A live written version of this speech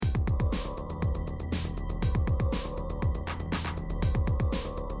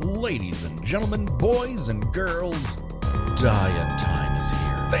Ladies and gentlemen, boys and girls, Dying Time is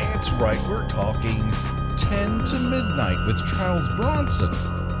here. That's right, we're talking 10 to Midnight with Charles Bronson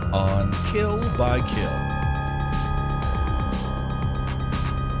on Kill by Kill.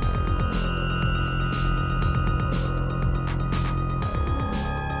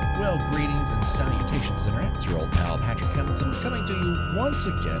 Well, greetings and salutations, Internet. It's your old pal Patrick Hamilton coming to you once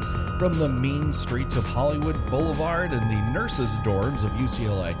again from the mean streets of Hollywood Boulevard and the nurses' dorms of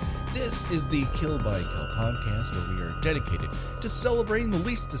UCLA. This is the Kill by Kill podcast, where we are dedicated to celebrating the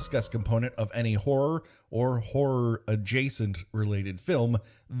least discussed component of any horror or horror-adjacent related film,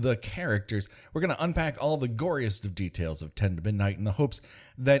 the characters. We're going to unpack all the goriest of details of 10 to Midnight in the hopes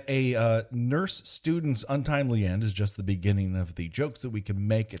that a nurse student's untimely end is just the beginning of the jokes that we can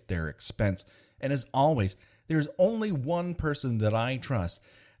make at their expense. And as always, there's only one person that I trust,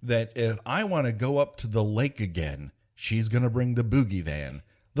 that if I want to go up to the lake again, she's going to bring the boogie van.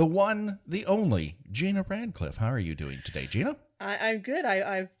 The one, the only, Gina Radcliffe. How are you doing today, Gina? I'm good.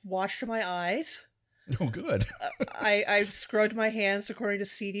 I've washed my eyes. Oh, good. I've scrubbed my hands according to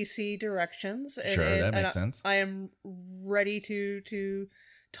CDC directions. That makes sense. I am ready to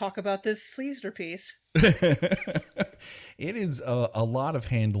talk about this Sleazer piece. It is a lot of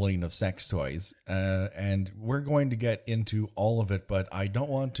handling of sex toys, and we're going to get into all of it, but I don't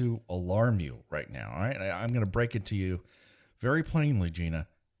want to alarm you right now, all right? I'm going to break it to you very plainly, Gina.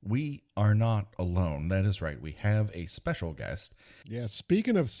 We are not alone. That is right. We have a special guest. Yeah,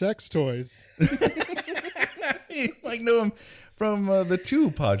 speaking of sex toys. You might know him from the two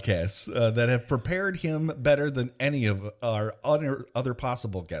podcasts that have prepared him better than any of our other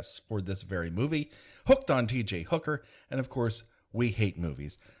possible guests for this very movie. Hooked on TJ Hooker, and of course, We Hate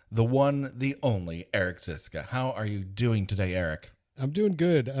Movies. The one, the only, Eric Ziska. How are you doing today, Eric? I'm doing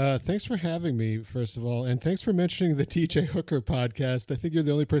good. Thanks for having me, first of all, and thanks for mentioning the TJ Hooker podcast. I think you're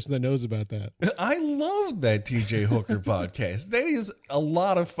the only person that knows about that. I love that TJ Hooker podcast. That is a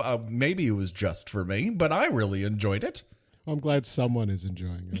lot of maybe it was just for me, but I really enjoyed it. I'm glad someone is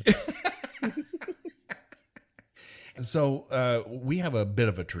enjoying it. So we have a bit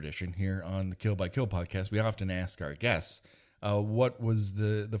of a tradition here on the Kill by Kill podcast. We often ask our guests, what was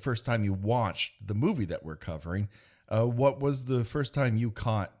the first time you watched the movie that we're covering? What was the first time you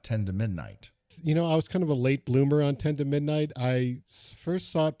caught 10 to Midnight? You know, I was kind of a late bloomer on 10 to Midnight. I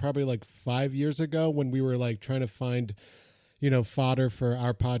first saw it probably like 5 years ago when we were like trying to find, fodder for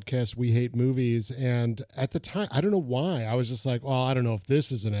our podcast, We Hate Movies. And at the time, I don't know why, I was just like, well, I don't know if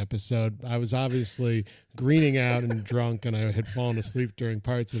this is an episode. I was obviously greening out and drunk, and I had fallen asleep during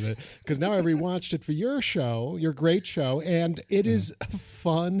parts of it. Because now I rewatched it for your show, your great show, and it is a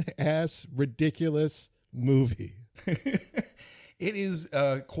fun-ass, ridiculous movie. It is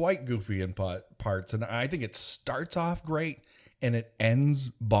quite goofy in parts, and I think it starts off great and it ends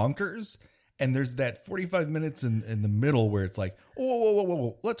bonkers. And there's that 45 minutes in the middle where it's like,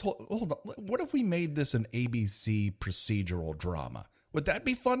 whoa, let's hold on. What if we made this an ABC procedural drama? Would that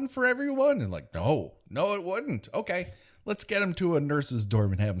be fun for everyone? And like, no, it wouldn't. Okay, let's get him to a nurse's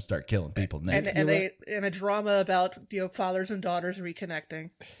dorm and have him start killing people naked. And a drama about fathers and daughters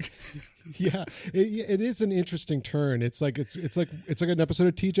reconnecting. Yeah, it is an interesting turn. It's like an episode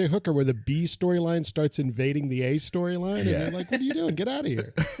of TJ Hooker where the B storyline starts invading the A storyline, and you're like, "What are you doing? Get out of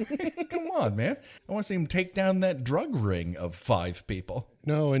here!" Come on, man! I want to see him take down that drug ring of 5 people.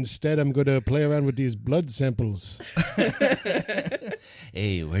 No, instead, I'm going to play around with these blood samples.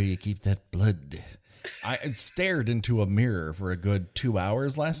 Hey, where do you keep that blood? I stared into a mirror for a good 2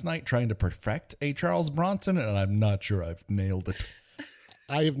 hours last night trying to perfect a Charles Bronson, and I'm not sure I've nailed it.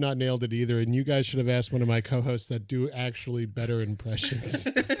 I have not nailed it either, and you guys should have asked one of my co-hosts that do actually better impressions.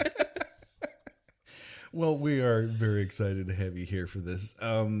 Well, we are very excited to have you here for this.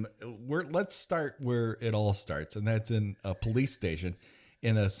 Let's start where it all starts, and that's in a police station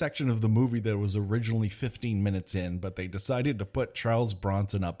in a section of the movie that was originally 15 minutes in, but they decided to put Charles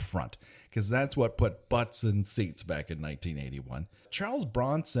Bronson up front because that's what put butts in seats back in 1981. Charles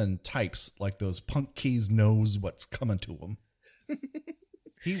Bronson types like those punk keys knows what's coming to him.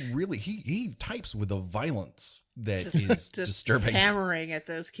 He types with a violence that is just disturbing. Hammering at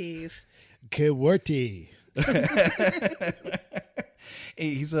those keys. QWERTY.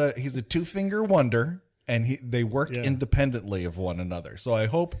 He's a two-finger wonder, and they work independently of one another. So I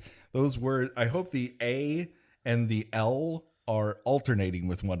hope the A and the L are alternating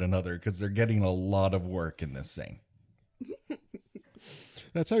with one another because they're getting a lot of work in this scene.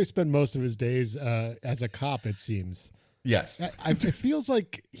 That's how he spent most of his days as a cop, it seems. Yes. It feels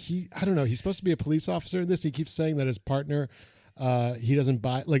like he's supposed to be a police officer in this. He keeps saying that his partner He doesn't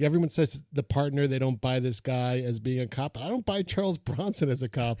buy, like everyone says the partner, they don't buy this guy as being a cop. I don't buy Charles Bronson as a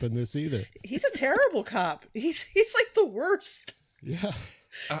cop in this either. He's a terrible cop. He's like the worst. Yeah.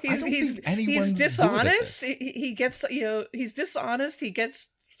 He's dishonest. He gets, he's dishonest. He gets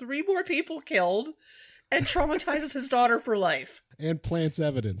 3 more people killed and traumatizes his daughter for life. And plants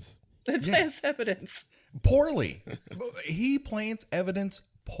evidence. Poorly. He plants evidence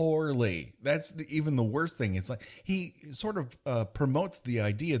poorly. That's even the worst thing. It's like he sort of promotes the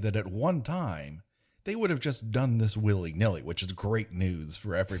idea that at one time they would have just done this willy-nilly, which is great news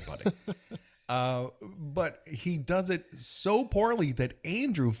for everybody. But he does it so poorly that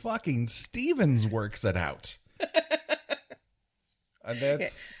Andrew fucking Stevens works it out. And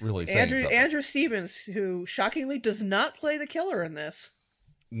that's really saying something. Andrew Stevens, who shockingly does not play the killer in this.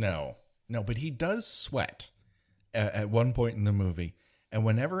 No, but he does sweat at one point in the movie. And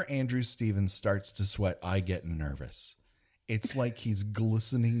whenever Andrew Stevens starts to sweat, I get nervous. It's like he's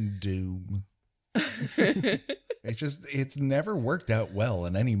glistening doom. It's never worked out well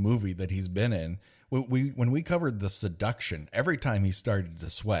in any movie that he's been in. When we covered The Seduction, every time he started to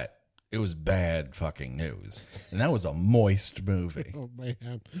sweat, it was bad fucking news. And that was a moist movie. Oh,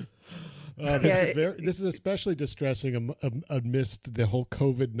 man. This is especially distressing amidst the whole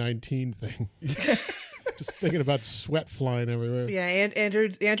COVID-19 thing. Just thinking about sweat flying everywhere. Yeah, and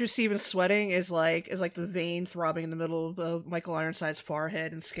Andrew Stevens sweating is like the vein throbbing in the middle of Michael Ironside's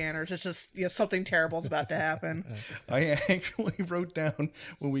forehead and Scanners. It's just something terrible is about to happen. I actually wrote down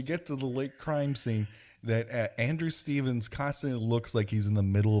when we get to the late crime scene that Andrew Stevens constantly looks like he's in the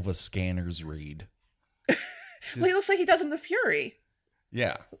middle of a Scanners read. Well, he looks like he does in The Fury.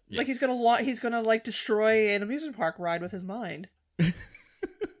 Yeah, like he's gonna like destroy an amusement park ride with his mind.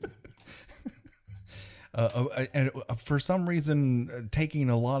 And for some reason, taking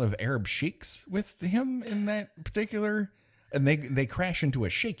a lot of Arab sheiks with him in that particular, and they crash into a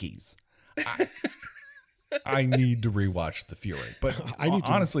Shakey's. I need to rewatch The Fury, but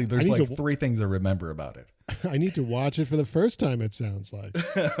honestly, there's like 3 things I remember about it. I need to watch it for the first time. It sounds like.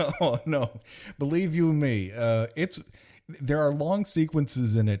 Oh no, believe you me, there are long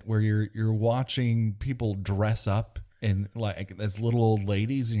sequences in it where you're watching people dress up and like as little old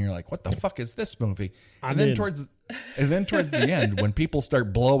ladies, and you're like, what the fuck is this movie? And then towards the end, when people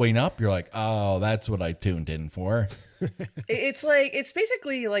start blowing up, you're like, oh, that's what I tuned in for. It's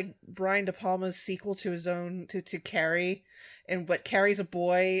basically like Brian De Palma's sequel to his own to Carrie, but Carrie's a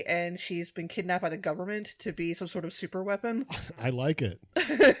boy and she's been kidnapped by the government to be some sort of super weapon. I like it.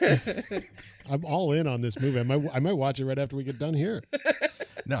 I'm all in on this movie. I might watch it right after we get done here.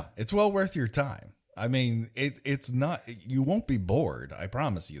 No, it's well worth your time. I mean, it's not. You won't be bored. I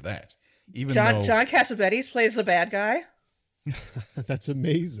promise you that. Even John Cassavetes plays the bad guy. That's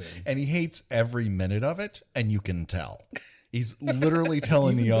amazing. And he hates every minute of it, and you can tell. He's literally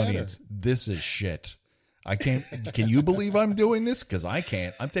telling the audience, "This is shit. I can't. Can you believe I'm doing this? Because I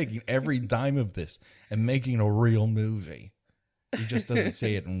can't. I'm taking every dime of this and making a real movie." He just doesn't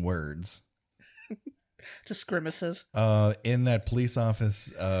say it in words. Just grimaces. In that police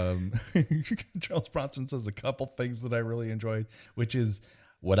office, Charles Bronson says a couple things that I really enjoyed, which is,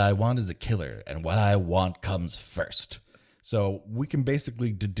 what I want is a killer, and what I want comes first. So we can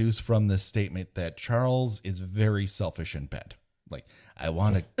basically deduce from this statement that Charles is very selfish in bed. Like, I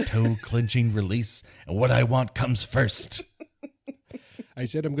want a toe-clenching release, and what I want comes first. I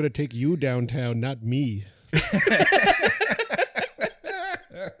said I'm going to take you downtown, not me.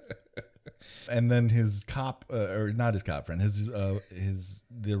 And then his cop, or not his cop friend,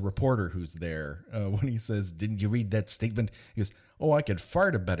 the reporter who's there, when he says, "Didn't you read that statement?" He goes, "Oh, I could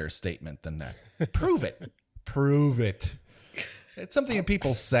fart a better statement than that." Prove it. Prove it. It's something that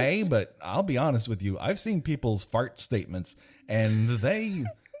people say, but I'll be honest with you. I've seen people's fart statements, and they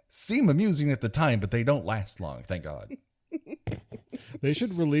seem amusing at the time, but they don't last long, thank God. They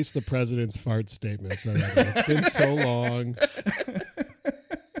should release the president's fart statements already. It's been so long.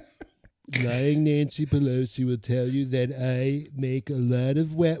 Lying Nancy Pelosi will tell you that I make a lot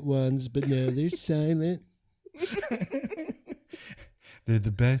of wet ones, but no, they're silent. They're the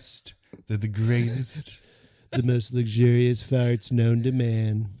best. They're the greatest. The most luxurious farts known to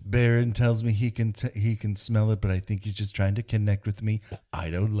man. Barron tells me he can smell it, but I think he's just trying to connect with me. I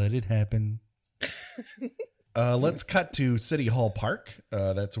don't let it happen. Let's cut to City Hall Park.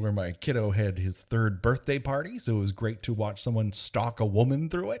 That's where my kiddo had his 3rd birthday party, so it was great to watch someone stalk a woman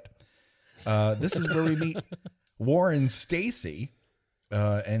through it. This is where we meet Warren Stacy,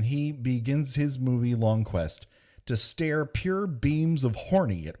 and he begins his movie long quest to stare pure beams of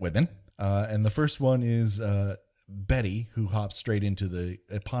horny at women. And the first one is Betty, who hops straight into the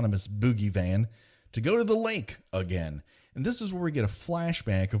eponymous boogie van to go to the lake again. And this is where we get a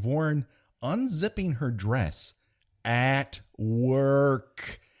flashback of Warren unzipping her dress at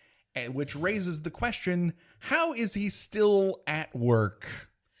work, which raises the question, how is he still at work?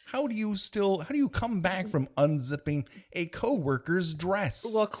 How do you come back from unzipping a coworker's dress?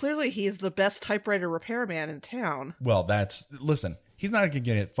 Well, clearly he's the best typewriter repairman in town. Well, listen, he's not going to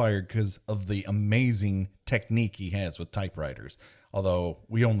get fired because of the amazing technique he has with typewriters. Although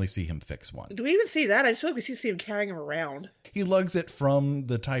we only see him fix one. Do we even see that? I just feel like we see him carrying him around. He lugs it from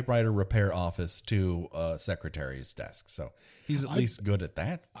the typewriter repair office to a secretary's desk. So he's at least good at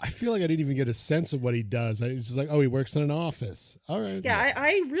that. I feel like I didn't even get a sense of what he does. It's just like, oh, he works in an office. All right. Yeah,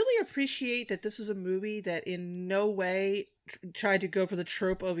 I really appreciate that this is a movie that in no way tried to go for the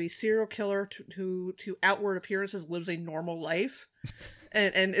trope of a serial killer to outward appearances lives a normal life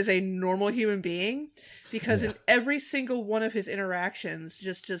and is a normal human being. Because in every single one of his interactions,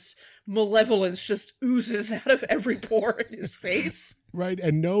 just malevolence just oozes out of every pore in his face. Right,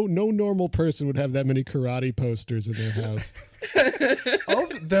 and no normal person would have that many karate posters in their house.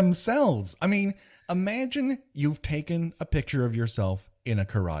 Of themselves. I mean, imagine you've taken a picture of yourself in a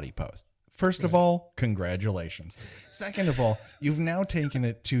karate pose. First of all, congratulations. Second of all, you've now taken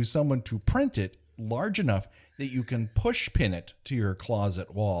it to someone to print it large enough that you can push pin it to your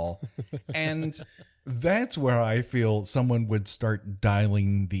closet wall. And that's where I feel someone would start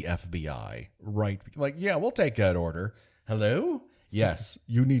dialing the FBI, right? Like, yeah, we'll take that order. Hello? Yes,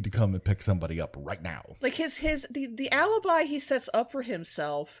 you need to come and pick somebody up right now. Like the alibi he sets up for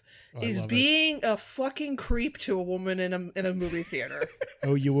himself is being a fucking creep to a woman in a movie theater.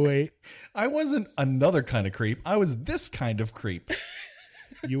 Oh, you wait. I wasn't another kind of creep. I was this kind of creep.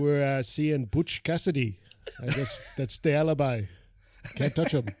 You were seeing Butch Cassidy. I guess that's the alibi. Can't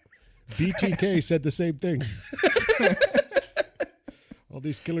touch him. BTK said the same thing. All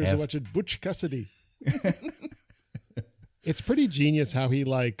these killers are watching Butch Cassidy. It's pretty genius how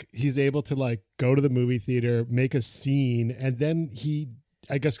he's able to go to the movie theater, make a scene, and then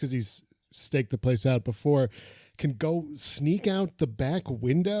I guess because he's staked the place out before, can go sneak out the back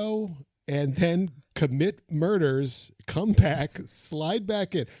window and then commit murders, come back, slide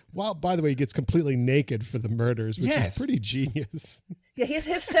back in. Well, by the way, he gets completely naked for the murders, which is pretty genius. Yeah, his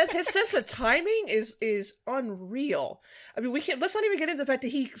sense of timing is unreal. I mean, let's not even get into the fact that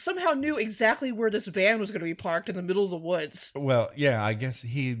he somehow knew exactly where this van was going to be parked in the middle of the woods. Well, yeah, I guess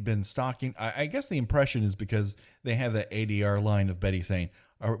he'd been stalking. I guess the impression is because they have that ADR line of Betty saying,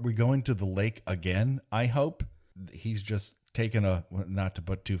 "Are we going to the lake again? I hope." He's just taking not to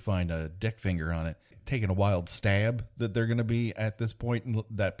put too fine a dick finger on it, taking a wild stab that they're going to be at this point in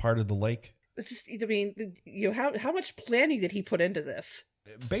that part of the lake. It's just, I mean, how much planning did he put into this?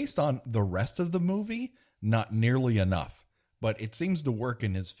 Based on the rest of the movie, not nearly enough, but it seems to work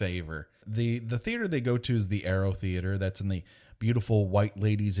in his favor. The theater they go to is the Aero Theater. That's in the beautiful White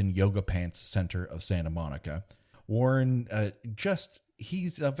Ladies in Yoga Pants Center of Santa Monica. Warren,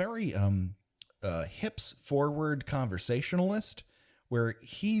 he's a very hips forward conversationalist, where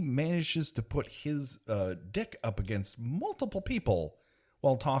he manages to put his dick up against multiple people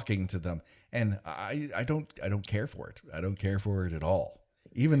while talking to them, and I don't care for it. I don't care for it at all,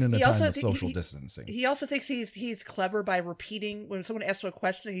 even in a time of social distancing. He also thinks he's clever by repeating when someone asks him a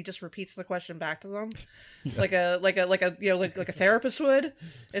question. He just repeats the question back to them, like a therapist would.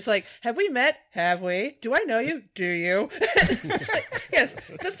 It's like, have we met? Have we? Do I know you? Do you? Yes,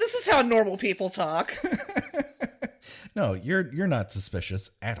 this is how normal people talk. No, you're not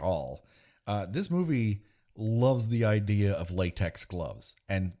suspicious at all. This movie loves the idea of latex gloves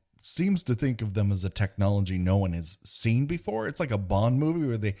and seems to think of them as a technology no one has seen before. It's like a Bond movie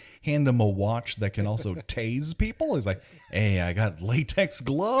where they hand them a watch that can also tase people. It's like, hey, I got latex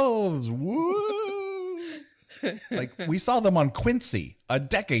gloves. Woo! Like, we saw them on Quincy a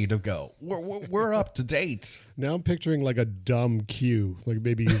decade ago. We're up to date. Now I'm picturing like a dumb Q, like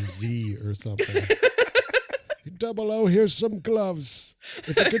maybe Z or something. 00, here's some gloves.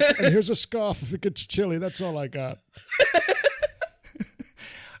 And here's a scarf if it gets chilly. That's all I got.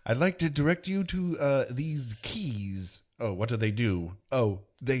 I'd like to direct you to these keys. Oh, what do? Oh,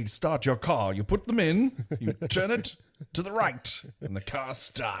 they start your car. You put them in, you turn it to the right, and the car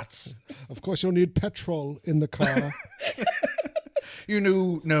starts. Of course, you'll need petrol in the car. You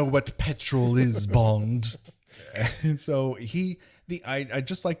know what petrol is, Bond. And so I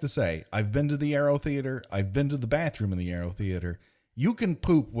just like to say, I've been to the Aero Theater. I've been to the bathroom in the Aero Theater. You can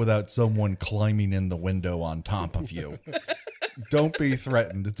poop without someone climbing in the window on top of you. Don't be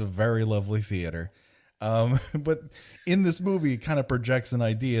threatened. It's a very lovely theater. But in this movie, it kind of projects an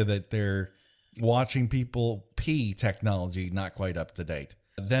idea that they're watching people pee technology not quite up to date.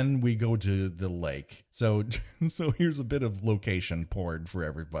 Then we go to the lake. So here's a bit of location porn for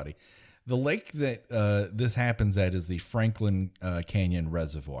everybody. The lake that this happens at is the Franklin Canyon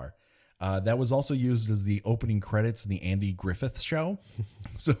Reservoir. That was also used as the opening credits in the Andy Griffith Show.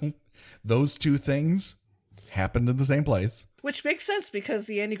 So those two things happened in the same place. Which makes sense because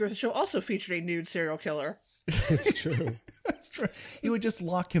the Andy Griffith Show also featured a nude serial killer. That's true. That's true. He would just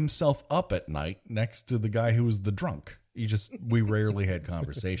lock himself up at night next to the guy who was the drunk. We rarely had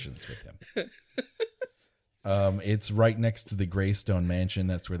conversations with him. It's right next to the Greystone Mansion.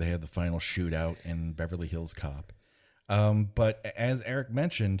 That's where they had the final shootout in Beverly Hills Cop. But as Eric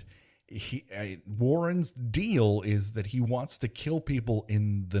mentioned, Warren's deal is that he wants to kill people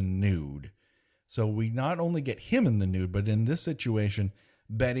in the nude. So we not only get him in the nude, but in this situation,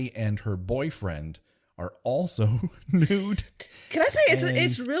 Betty and her boyfriend are also nude. Can I say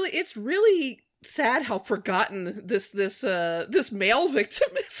it's really sad how forgotten this male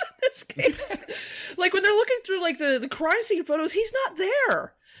victim is in this case. Like when they're looking through like the crime scene photos, he's not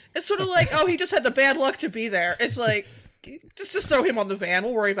there. It's sort of like, oh, he just had the bad luck to be there. It's like, just throw him on the van.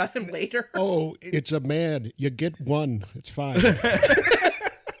 We'll worry about him later. Oh, it's a man. You get one. It's fine.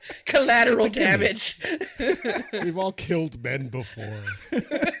 Collateral damage. We've all killed men before.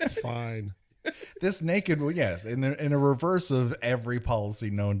 It's fine. This naked, yes, in a reverse of every policy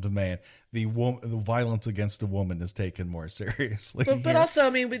known to man, the violence against a woman is taken more seriously. But also,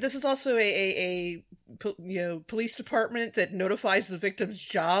 I mean, this is also a police department that notifies the victim's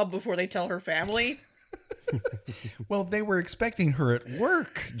job before they tell her family. Well, they were expecting her at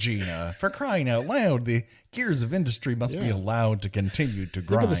work, Gina. For crying out loud, the gears of industry must be allowed to continue to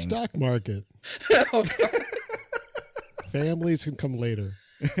grind. Look at the stock market. Families can come later.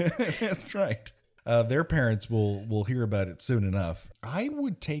 That's right. Their parents will hear about it soon enough. I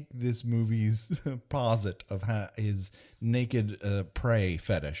would take this movie's posit of his naked prey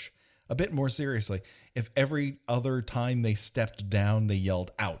fetish a bit more seriously if every other time they stepped down, they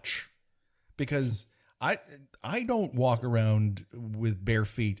yelled, ouch. Because I don't walk around with bare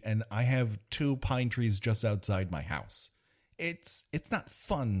feet, and I have 2 pine trees just outside my house. It's not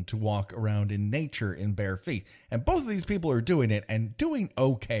fun to walk around in nature in bare feet. And both of these people are doing it and doing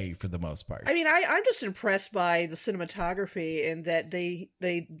okay for the most part. I mean, I'm just impressed by the cinematography in that they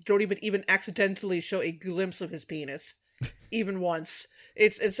don't even accidentally show a glimpse of his penis, even once. I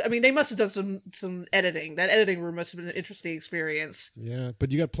mean, they must have done some editing. That editing room must have been an interesting experience. Yeah,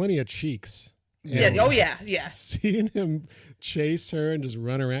 but you got plenty of cheeks. Yeah. Oh, yeah. Yeah. Seeing him chase her and just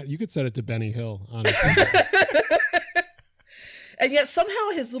run around, you could set it to Benny Hill, honestly. And yet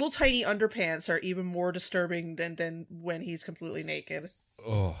somehow his little tiny underpants are even more disturbing than when he's completely naked.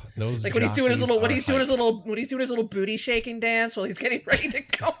 Oh, those like when he's doing his little booty shaking dance while he's getting ready to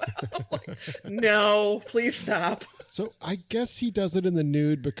go out. Like, no, please stop. So I guess he does it in the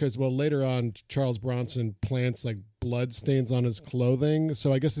nude because, well, later on Charles Bronson plants like blood stains on his clothing.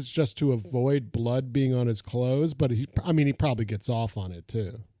 So I guess it's just to avoid blood being on his clothes. But he probably gets off on it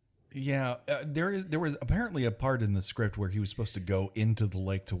too. Yeah, there was apparently a part in the script where he was supposed to go into the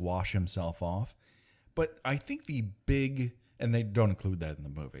lake to wash himself off. But I think and they don't include that in the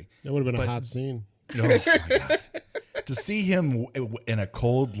movie. That would have been a hot scene. Oh, my God. To see him in a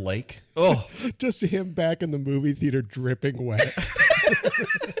cold lake. Oh, just see him back in the movie theater dripping wet.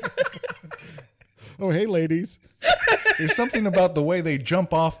 Oh, hey, ladies. There's something about the way they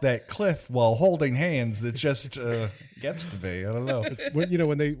jump off that cliff while holding hands that just gets to me. I don't know. It's when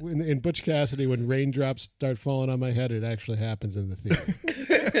in Butch Cassidy, when raindrops start falling on my head, it actually happens in the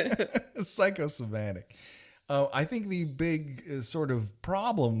theater. Psychosomatic. I think the big sort of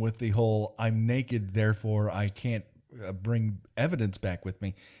problem with the whole I'm naked, therefore I can't bring evidence back with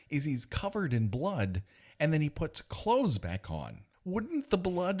me is he's covered in blood and then he puts clothes back on. Wouldn't the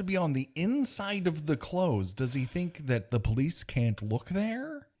blood be on the inside of the clothes? Does he think that the police can't look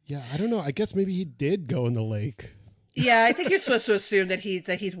there? Yeah, I don't know. I guess maybe he did go in the lake. Yeah, I think you're supposed to assume that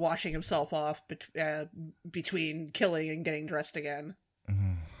he's washing himself off between killing and getting dressed again.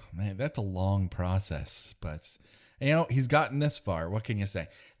 Man, that's a long process, but he's gotten this far. What can you say?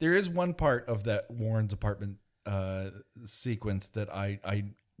 There is one part of that Warren's apartment sequence that I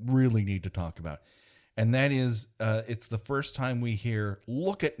really need to talk about. And that is, it's the first time we hear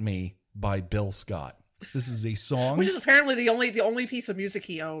 "Look at Me" by Bill Scott. This is a song, which is apparently the only piece of music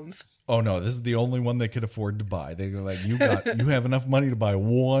he owns. Oh no, this is the only one they could afford to buy. They're like, you have enough money to buy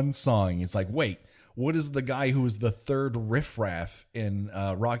one song. It's like, wait, what is the guy who was the third riffraff in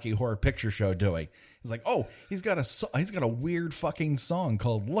Rocky Horror Picture Show doing? He's like, oh, he's got a weird fucking song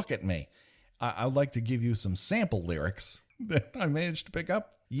called "Look at Me." I'd like to give you some sample lyrics that I managed to pick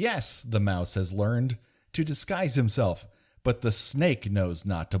up. Yes, the mouse has learned to disguise himself but the snake knows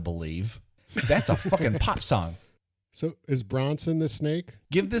not to believe. That's a fucking pop song. So is Bronson the snake?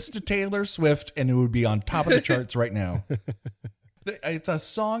 Give this to Taylor Swift and it would be on top of the charts right now. It's a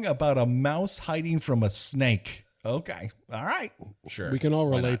song about a mouse hiding from a snake. Okay. All right. Sure. We can all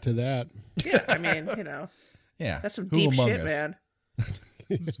relate to that. Yeah, I mean, Yeah. that's some Who deep among shit, us? man.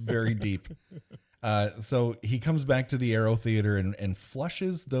 It's very deep. So he comes back to the Aero Theater and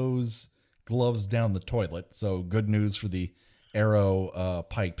flushes those gloves down the toilet. So good news for the Aero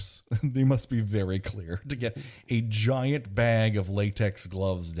pipes. They must be very clear to get a giant bag of latex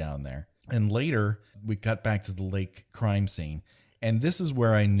gloves down there. And later, we cut back to the lake crime scene. And this is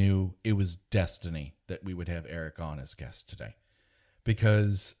where I knew it was destiny that we would have Eric on as guest today.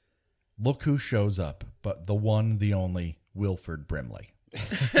 Because look who shows up, but the one, the only, Wilford Brimley.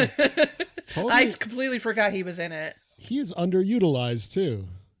 Totally. I completely forgot he was in it. He is underutilized too.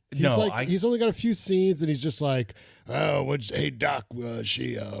 He's only got a few scenes, and he's just like, "Oh, hey Doc,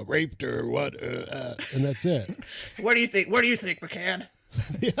 she raped her, what?" And that's it. What do you think? What do you think, McCann?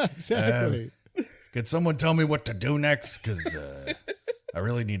 Yeah, exactly. Could someone tell me what to do next? Because I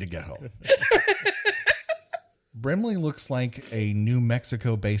really need to get home. Brimley looks like a New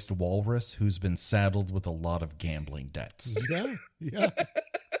Mexico-based walrus who's been saddled with a lot of gambling debts. Yeah.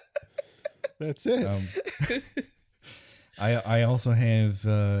 That's it. I also have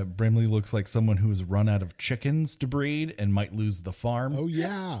Brimley looks like someone who's run out of chickens to breed and might lose the farm. Oh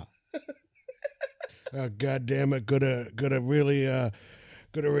yeah. Oh, God damn it! Gonna really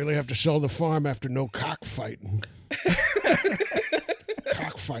have to sell the farm after no cockfighting.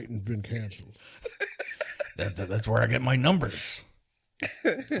 Cockfighting's been canceled. That's where I get my numbers.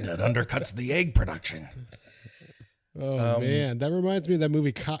 That undercuts the egg production. Oh, man. That reminds me of that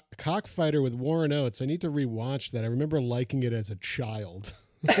movie Cockfighter with Warren Oates. I need to rewatch that. I remember liking it as a child.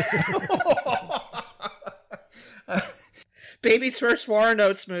 Baby's first Warren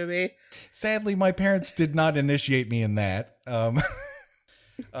Oates movie. Sadly, my parents did not initiate me in that.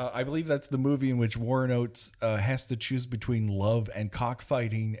 I believe that's the movie in which Warren Oates has to choose between love and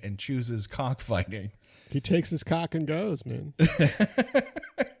cockfighting and chooses cockfighting. He takes his cock and goes, man.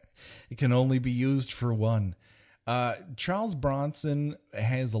 It can only be used for one. Charles Bronson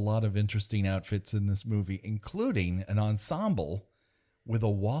has a lot of interesting outfits in this movie, including an ensemble with a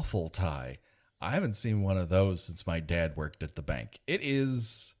waffle tie. I haven't seen one of those since my dad worked at the bank. It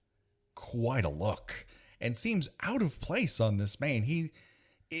is quite a look and seems out of place on this man. He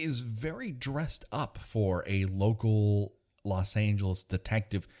is very dressed up for a local Los Angeles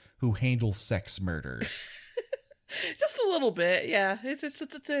detective who handles sex murders. Just a little bit, yeah.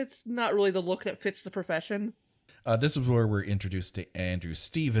 It's not really the look that fits the profession. This is where we're introduced to Andrew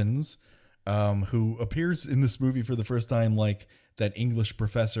Stevens, who appears in this movie for the first time like that English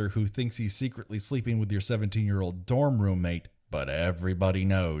professor who thinks he's secretly sleeping with your 17-year-old dorm roommate, but everybody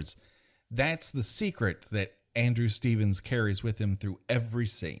knows. That's the secret that Andrew Stevens carries with him through every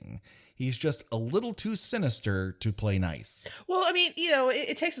scene. He's just a little too sinister to play nice. Well, I mean,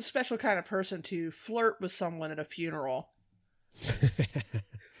 it takes a special kind of person to flirt with someone at a funeral.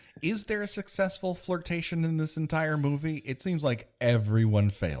 Is there a successful flirtation in this entire movie? It seems like everyone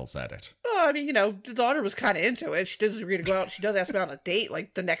fails at it. Well, I mean, the daughter was kind of into it. She does agree to go out. She does ask about on a date,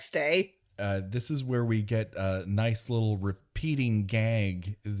 like, the next day. This is where we get a nice little repeating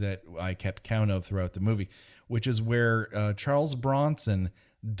gag that I kept count of throughout the movie, which is where Charles Bronson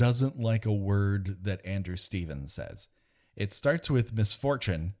doesn't like a word that Andrew Stevens says. It starts with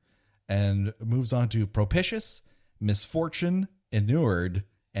misfortune and moves on to propitious, misfortune, inured,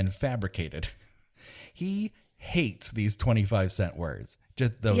 and fabricated. He hates these 25-cent words.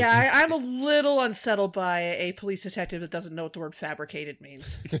 Just those. Yeah, I'm a little unsettled by a police detective that doesn't know what the word fabricated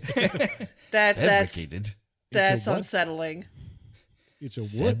means. Fabricated? That's unsettling. It's a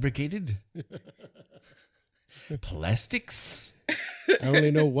what? Fabricated? Plastics? I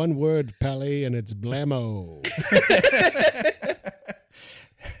only know one word, Pally, and it's blammo.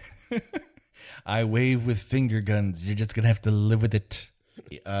 I wave with finger guns. You're just going to have to live with it.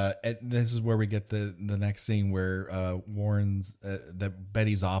 This is where we get the next scene where that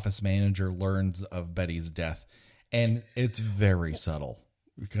Betty's office manager learns of Betty's death. And it's very subtle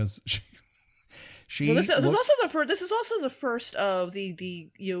because she Well, this is also the first of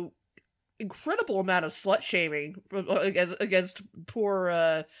the incredible amount of slut shaming against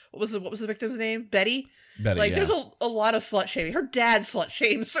poor what was the victim's name? Betty. Like, there's a lot of slut shaming. Her dad slut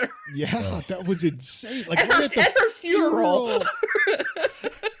shames her. Yeah, that was insane. Like, at her funeral.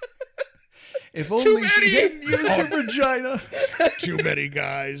 If only she hadn't used her vagina. Too many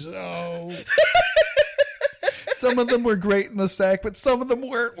guys. Oh. Some of them were great in the sack, but some of them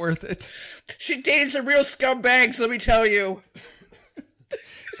weren't worth it. She dated some real scumbags, let me tell you.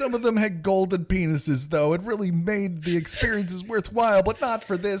 Some of them had golden penises, though. It really made the experiences worthwhile, but not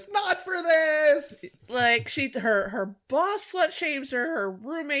for this. Not for this! Like, her boss slut shames her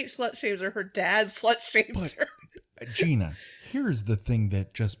roommate slut shames her dad slut shames her. Gina, here's the thing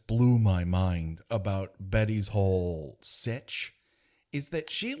that just blew my mind about Betty's whole sitch, is that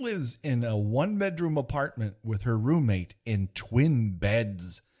she lives in a one-bedroom apartment with her roommate in twin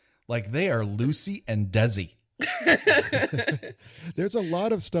beds. Like they are Lucy and Desi. There's a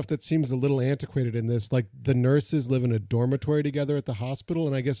lot of stuff that seems a little antiquated in this. Like the nurses live in a dormitory together at the hospital,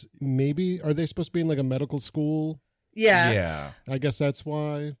 and I guess maybe are they supposed to be in like a medical school? Yeah. I guess that's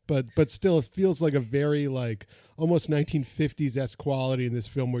why. But still, it feels like a very like almost 1950s-esque quality in this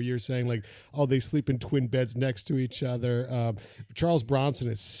film where you're saying like, oh, they sleep in twin beds next to each other. Charles Bronson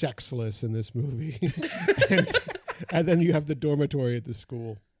is sexless in this movie. and then you have the dormitory at the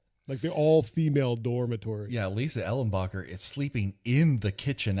school. Like the all-female dormitory. Yeah, Lisa Ellenbacher is sleeping in the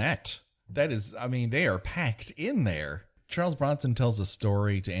kitchenette. That is, I mean, they are packed in there. Charles Bronson tells a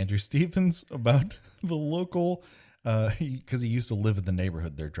story to Andrew Stevens about the local, because he used to live in the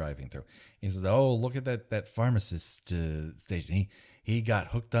neighborhood they're driving through. He says, oh, look at that pharmacist station. He got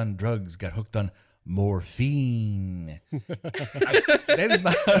hooked on drugs, got hooked on morphine. That is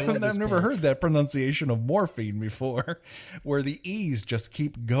not, I've never heard that pronunciation of morphine before, where the E's just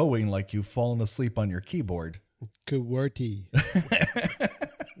keep going like you've fallen asleep on your keyboard. QWERTY.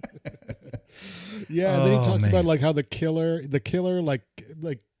 Yeah, and then he talks about like how the killer like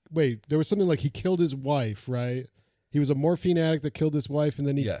wait, there was something like he killed his wife, right? He was a morphine addict that killed his wife, and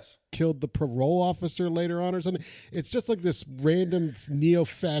then he killed the parole officer later on or something. It's just like this random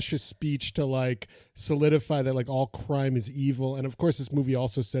neo-fascist speech to like solidify that like all crime is evil. And of course, this movie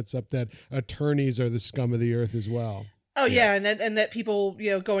also sets up that attorneys are the scum of the earth as well. Oh yeah, and that people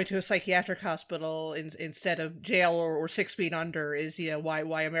going to a psychiatric hospital instead of jail or 6 feet under is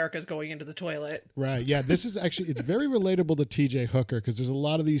why America's going into the toilet. Right. Yeah. This is actually it's very relatable to T.J. Hooker because there's a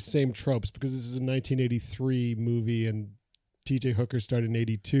lot of these same tropes because this is a 1983 movie and T.J. Hooker started in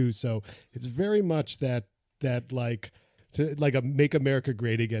 82, so it's very much that like to like a Make America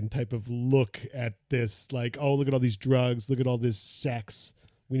Great Again type of look at this. Like, oh, look at all these drugs, look at all this sex.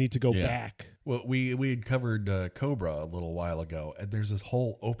 We need to go back. Well, we had covered Cobra a little while ago, and there's this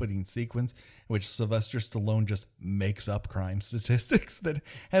whole opening sequence in which Sylvester Stallone just makes up crime statistics that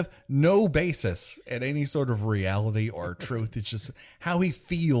have no basis in any sort of reality or truth. It's just how he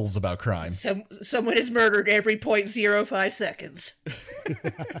feels about crime. Someone is murdered every 0.05 seconds.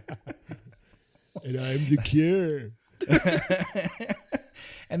 And I'm the cure.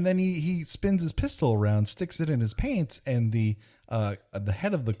 And then he spins his pistol around, sticks it in his pants, and the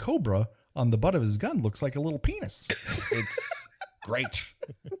head of the Cobra on the butt of his gun looks like a little penis. It's great.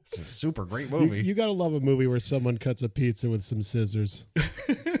 It's a super great movie. You gotta love a movie where someone cuts a pizza with some scissors.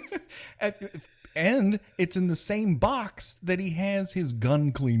 And it's in the same box that he has his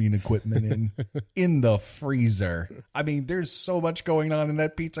gun cleaning equipment in the freezer. I mean, there's so much going on in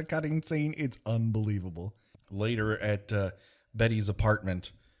that pizza cutting scene. It's unbelievable. Later at Betty's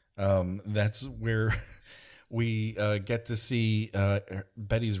apartment, that's where we get to see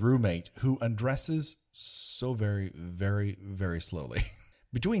Betty's roommate, who undresses so very, very, very slowly.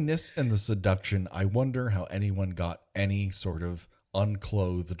 Between this and the seduction, I wonder how anyone got any sort of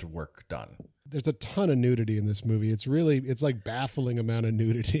unclothed work done. There's a ton of nudity in this movie. It's like baffling amount of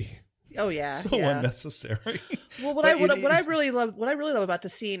nudity. Oh yeah, so unnecessary. Well, what I really love about the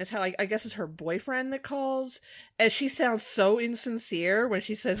scene is how I guess it's her boyfriend that calls, and she sounds so insincere when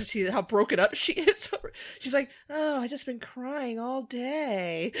she says how broken up she is. She's like, "Oh, I just been crying all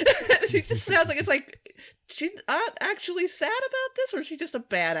day." She just sounds like it's like she's not actually sad about this, or is she just a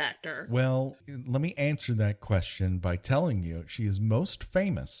bad actor? Well, let me answer that question by telling you she is most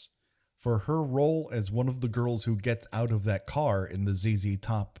famous for her role as one of the girls who gets out of that car in the ZZ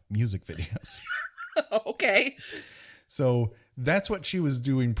Top music videos. Okay. So that's what she was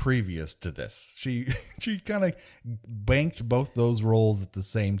doing previous to this. She kind of banked both those roles at the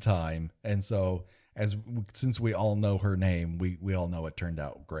same time. And so since we all know her name, we all know it turned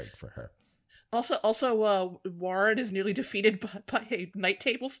out great for her. Also, Warren is nearly defeated by a night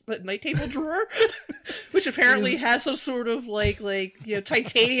table drawer, which apparently has some sort of like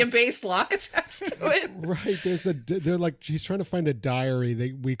titanium based lock attached to it. Right. They're like she's trying to find a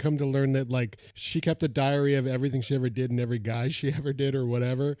diary. We come to learn that like she kept a diary of everything she ever did and every guy she ever did or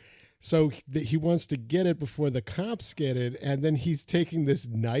whatever. So he wants to get it before the cops get it, and then he's taking this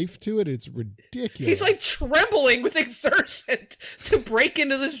knife to it. It's ridiculous. He's like trembling with exertion to break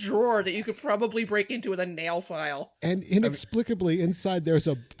into this drawer that you could probably break into with a nail file. And inexplicably, inside there's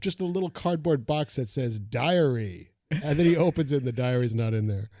just a little cardboard box that says diary. And then he opens it and the diary's not in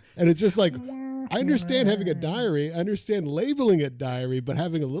there. And it's just like, I understand having a diary. I understand labeling it diary, but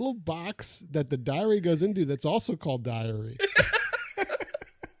having a little box that the diary goes into that's also called diary.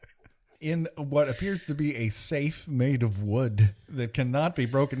 In what appears to be a safe made of wood that cannot be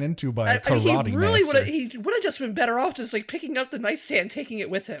broken into by a karate he really master. He would have just been better off just like picking up the nightstand, taking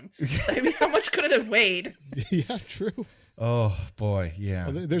it with him. I mean, how much could it have weighed? Yeah, true. Oh boy, yeah.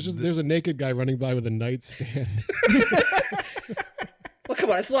 Well, there's a naked guy running by with a nightstand. Well,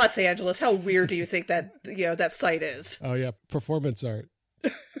 come on, it's Los Angeles. How weird do you think that site is? Oh yeah, performance art.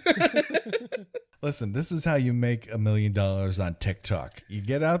 Listen, this is how you make $1 million on TikTok. You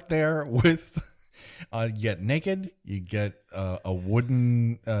get out there with, you get naked, you get a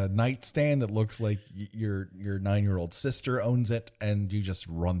wooden nightstand that looks like your 9-year-old sister owns it, and you just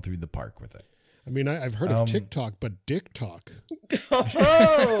run through the park with it. I mean, I've heard of TikTok, but Dick Talk.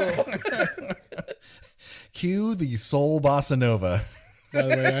 Oh! Cue the soul bossa nova. By the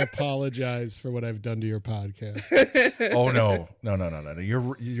way, I apologize for what I've done to your podcast. Oh no.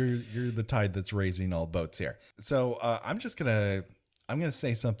 You're the tide that's raising all boats here. So I'm gonna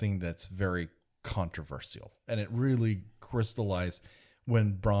say something that's very controversial, and it really crystallized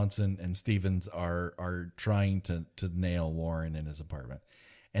when Bronson and Stevens are trying to nail Warren in his apartment,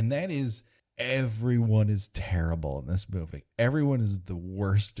 and that is everyone is terrible in this movie. Everyone is the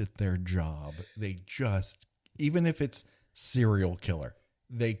worst at their job. They just, even if it's serial killer,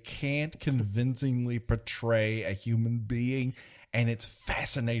 they can't convincingly portray a human being, and it's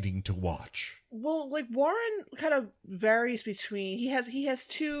fascinating to watch. Well, like Warren kind of varies between he has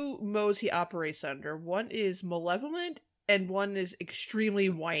two modes he operates under. One is malevolent and one is extremely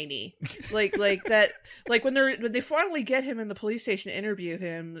whiny. Like that, like when they finally get him in the police station to interview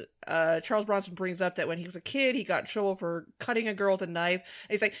him, Charles Bronson brings up that when he was a kid, he got in trouble for cutting a girl with a knife.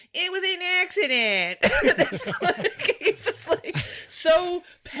 And he's like, it was an accident. It's like, he's just like so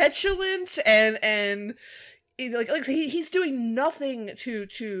petulant and like he's doing nothing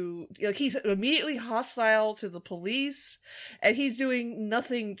to like, he's immediately hostile to the police, and he's doing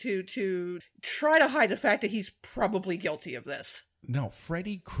nothing to try to hide the fact that he's probably guilty of this. No,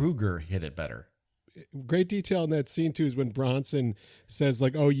 Freddy Krueger hit it better. Great detail in that scene too is when Bronson says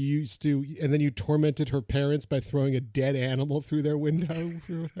like, "Oh, you used to," and then you tormented her parents by throwing a dead animal through their window.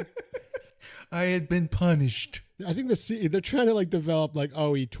 I had been punished. I think they're trying to like develop like,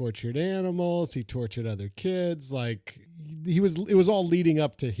 oh, he tortured animals, he tortured other kids, like it was all leading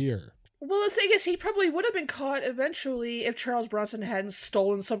up to here. Well, the thing is, he probably would have been caught eventually if Charles Bronson hadn't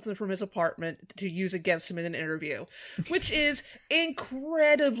stolen something from his apartment to use against him in an interview, which is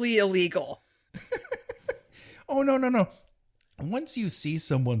incredibly illegal. Oh, no. Once you see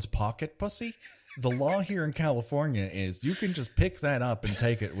someone's pocket pussy, the law here in California is you can just pick that up and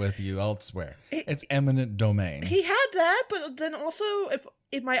take it with you elsewhere. It's eminent domain. He had that, but then also,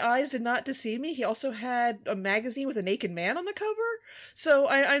 if my eyes did not deceive me, he also had a magazine with a naked man on the cover. So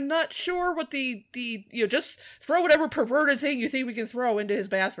I'm not sure what the just throw whatever perverted thing you think we can throw into his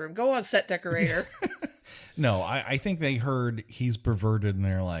bathroom. Go on, set decorator. No, I think they heard he's perverted and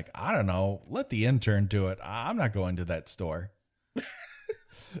they're like, I don't know, let the intern do it. I'm not going to that store.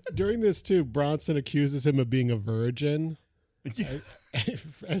 During this too, Bronson accuses him of being a virgin.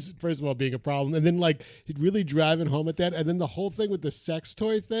 As first of all being a problem, and then like he's really driving home at that, and then the whole thing with the sex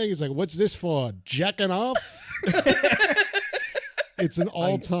toy thing is like, what's this for, jacking off? It's an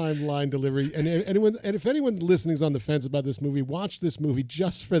all-time line delivery, and if anyone listening is on the fence about this movie, watch this movie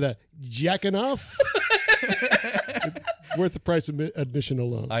just for the jacking off. Worth the price of admission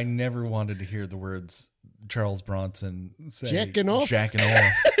alone. I never wanted to hear the words Charles Bronson say jacking off.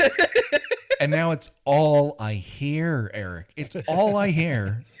 And now it's all I hear, Eric. It's all I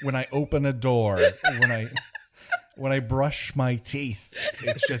hear when I open a door, when I brush my teeth.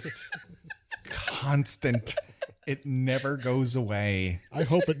 It's just constant. It never goes away. I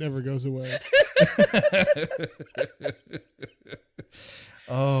hope it never goes away.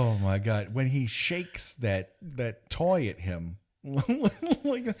 Oh my God. When he shakes that toy at him.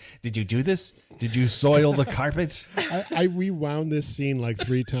 Like, did you do this? Did you soil the carpet? I rewound this scene like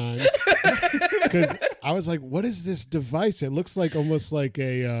 3 times because I was like, "What is this device? It looks like almost like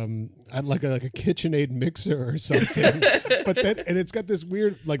a KitchenAid mixer or something." But then, and it's got this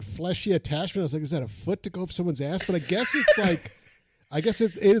weird like fleshy attachment. I was like, "Is that a foot to go up someone's ass?" But I guess it's like, I guess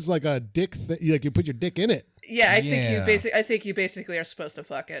it is like a dick. Like you put your dick in it. Yeah, I Yeah. think you basically are supposed to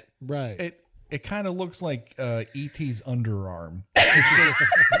fuck it. Right. It kind of looks like E.T.'s underarm.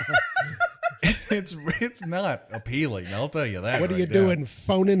 It's not appealing, I'll tell you that. What are you right now. doing?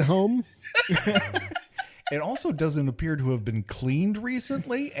 Phoning home? It also doesn't appear to have been cleaned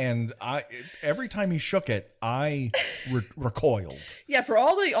recently, and every time he shook it, I recoiled. Yeah, for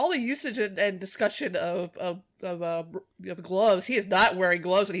all the usage and discussion of gloves, he is not wearing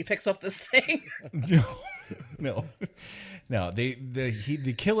gloves when he picks up this thing. No.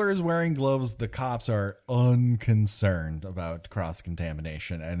 The killer is wearing gloves. The cops are unconcerned about cross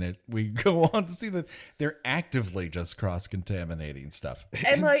contamination, and we go on to see that they're actively just cross contaminating stuff.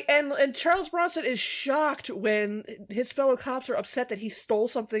 And Charles Bronson is shocked when his fellow cops are upset that he stole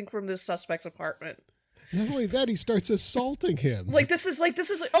something from this suspect's apartment. Not only that, he starts assaulting him. This is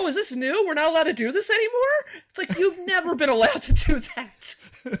oh, is this new? We're not allowed to do this anymore? It's like, you've never been allowed to do that.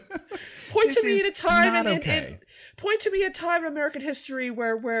 Point to me at a time point to me a time in American history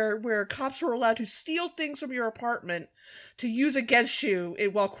where cops were allowed to steal things from your apartment to use against you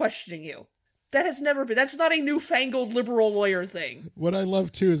while questioning you. That has never been. That's not a newfangled liberal lawyer thing. What I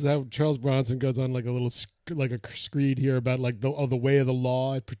love too is how Charles Bronson goes on like a little screed here about like the way of the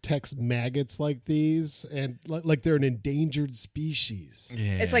law. It protects maggots like these, and like they're an endangered species.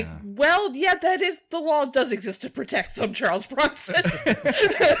 Yeah. It's like, well, yeah, the law does exist to protect them, Charles Bronson.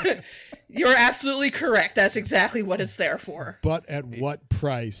 You're absolutely correct. That's exactly what it's there for. But at what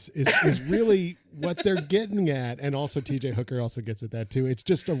price is really what they're getting at. And also TJ Hooker also gets at that too. It's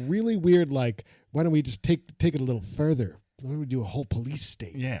just a really weird, like, why don't we just take it a little further? Why don't we do a whole police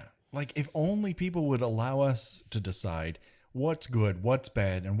state? Yeah. Like, if only people would allow us to decide what's good, what's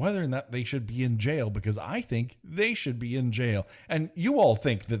bad, and whether or not they should be in jail, because I think they should be in jail. And you all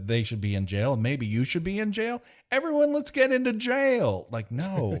think that they should be in jail, and maybe you should be in jail. Everyone, let's get into jail. Like,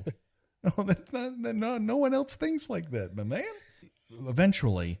 no. No, that's not, no one else thinks like that, my man.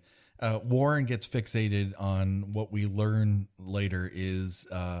 Eventually, Warren gets fixated on what we learn later is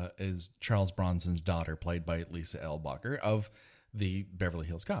Charles Bronson's daughter, played by Lisa Eilbacher of the Beverly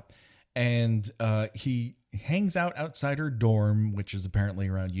Hills Cop. And he hangs out outside her dorm, which is apparently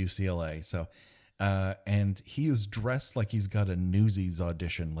around UCLA. So, and he is dressed like he's got a Newsies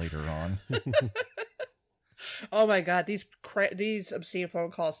audition later on. Oh my god, these obscene phone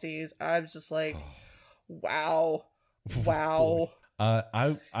calls, Steve. I was just like, wow.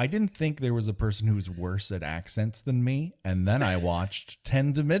 I didn't think there was a person who was worse at accents than me, and then I watched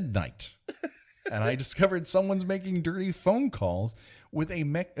 10 to Midnight, and I discovered someone's making dirty phone calls with a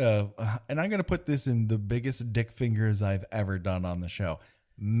and I'm going to put this in the biggest dick fingers I've ever done on the show,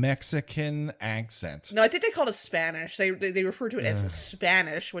 Mexican accent. No, I think they called it Spanish. They refer to it as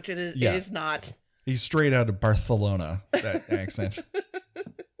Spanish, which it is. Yeah. It is not. He's straight out of Barcelona, that accent.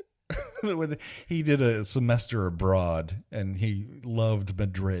 He did a semester abroad, and he loved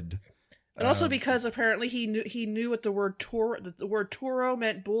Madrid. And also because apparently he knew what the word toro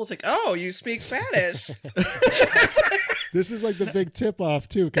meant. Bull. It's like, oh, you speak Spanish. This is like the big tip off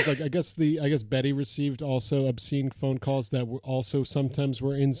too, because like I guess Betty received also obscene phone calls that were also sometimes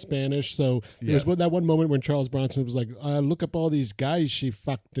were in Spanish. So there's that one moment when Charles Bronson was like, "Look up all these guys she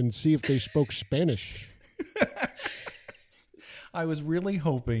fucked and see if they spoke Spanish." I was really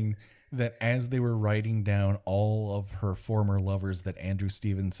hoping that as they were writing down all of her former lovers, that Andrew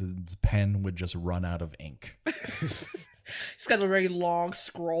Stevenson's pen would just run out of ink. He's got a very long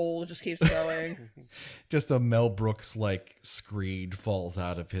scroll. It just keeps going. Just a Mel Brooks like screed falls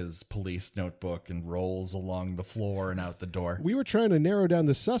out of his police notebook and rolls along the floor and out the door. We were trying to narrow down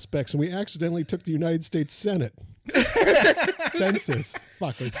the suspects, and we accidentally took the United States Senate. Census.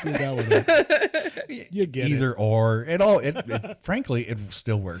 Fuck, I screwed that one up. You get Either or. Frankly, it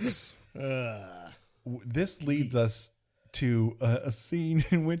still works. This leads us to a scene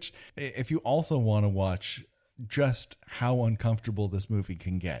in which, if you also want to watch just how uncomfortable this movie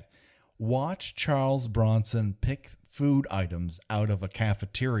can get, watch Charles Bronson pick food items out of a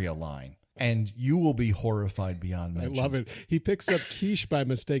cafeteria line, and you will be horrified beyond mention. I love it. He picks up quiche by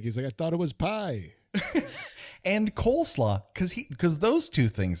mistake. He's like, I thought it was pie. And coleslaw, because those two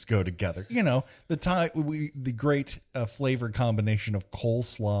things go together. You know, the great flavor combination of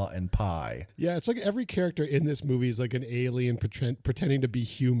coleslaw and pie. Yeah, it's like every character in this movie is like an alien pretending to be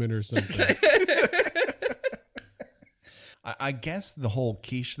human or something. I guess the whole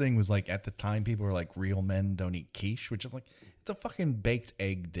quiche thing was like, at the time, people were like, real men don't eat quiche, which is like, It's a fucking baked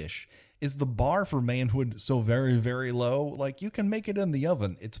egg dish. Is the bar for manhood so very, very low? Like, you can make it in the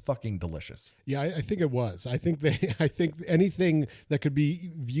oven. It's fucking delicious. Yeah, I think it was. I think anything that could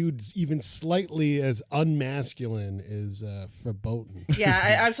be viewed even slightly as unmasculine is verboten.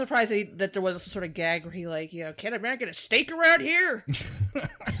 Yeah, I'm surprised that there wasn't some sort of gag where he can a man get a steak around here?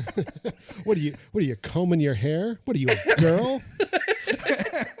 What are you combing your hair? What are you, a girl?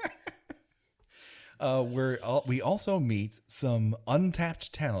 We also meet some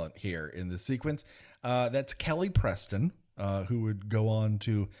untapped talent here in this sequence. That's Kelly Preston, who would go on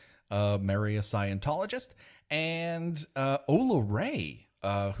to marry a Scientologist, and Ola Ray,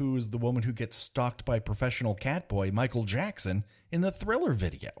 who is the woman who gets stalked by professional catboy Michael Jackson in the Thriller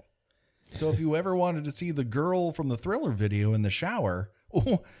video. So if you ever wanted to see the girl from the Thriller video in the shower,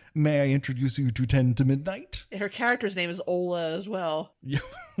 may I introduce you to 10 to Midnight? Her character's name is Ola as well. Yeah,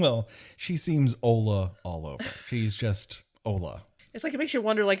 well, she seems Ola all over. She's just Ola. It's like it makes you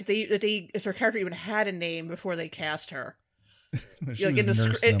wonder, like if her character even had a name before they cast her. She was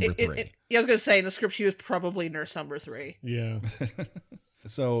nurse number 3. I was going to say in the script she was probably nurse number 3. Yeah.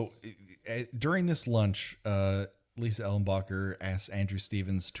 So during this lunch, Lisa Ellenbacher asks Andrew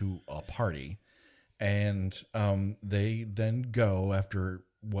Stevens to a party. And they then go after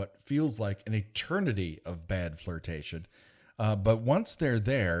what feels like an eternity of bad flirtation. But once they're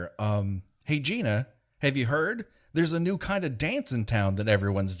there, hey, Gina, have you heard? There's a new kind of dance in town that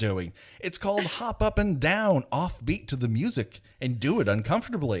everyone's doing. It's called hop up and down, offbeat to the music, and do it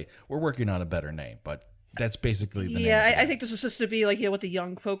uncomfortably. We're working on a better name, but that's basically the name. Yeah, I think this is supposed to be like what the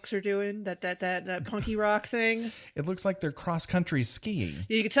young folks are doing, that punky rock thing. It looks like they're cross country skiing.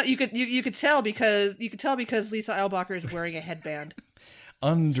 You could tell. You could tell because Lisa Eilbacher is wearing a headband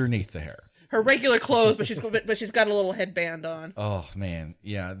Underneath the hair. Her regular clothes, but she's got a little headband on. Oh man,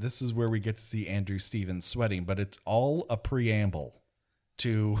 yeah. This is where we get to see Andrew Stevens sweating, but it's all a preamble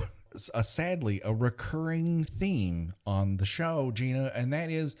to sadly a recurring theme on the show, Gina, and that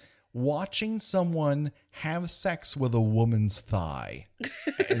is watching someone have sex with a woman's thigh.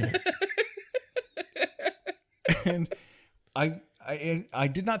 And I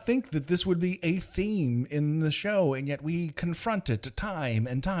did not think that this would be a theme in the show, and yet we confront it time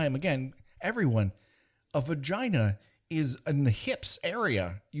and time again. Everyone, a vagina is in the hips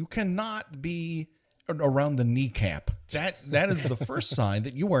area. You cannot be around the kneecap. That is the first sign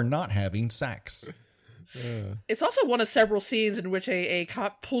that you are not having sex. It's also one of several scenes in which a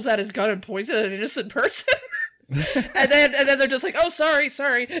cop pulls out his gun and points at an innocent person. and then they're just like, oh, sorry.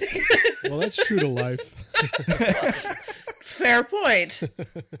 Well, that's true to life. Fair point.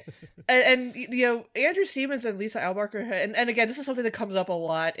 and Andrew Stevens and Lisa Eilbacher, and again, this is something that comes up a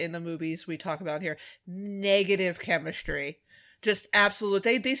lot in the movies we talk about here. Negative chemistry. Just absolute.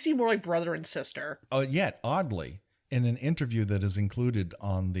 They seem more like brother and sister. Yet, oddly, in an interview that is included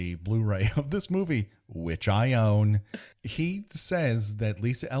on the Blu-ray of this movie, which I own, he says that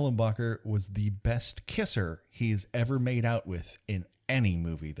Lisa Ellenbacher was the best kisser he's ever made out with in any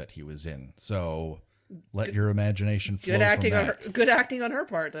movie that he was in. So let your imagination flow. Good acting on her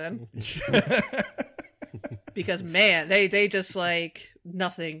part, then. Because man, they just like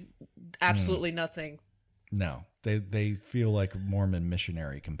nothing, absolutely nothing. No, they feel like Mormon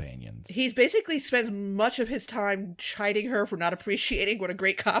missionary companions. He basically spends much of his time chiding her for not appreciating what a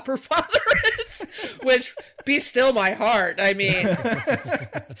great cop her father is, which be still my heart. I mean,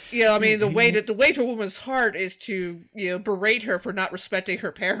 the way to a woman's heart is to berate her for not respecting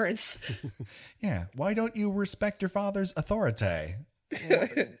her parents. Yeah, why don't you respect your father's authority?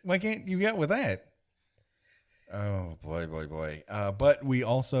 Why can't you get with that? Oh, boy. But we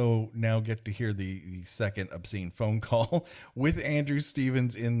also now get to hear the second obscene phone call with Andrew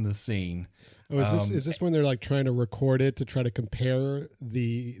Stevens in the scene. Oh, is this when they're like trying to record it to try to compare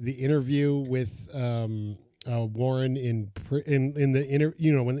the interview with Warren in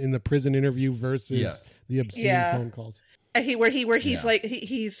the prison interview versus the obscene phone calls? And he's like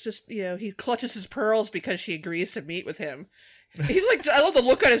he's just he clutches his pearls because she agrees to meet with him. He's like, I love the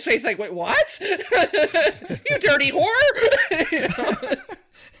look on his face, like, wait, what? You dirty whore!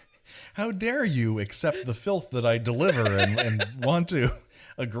 How dare you accept the filth that I deliver and want to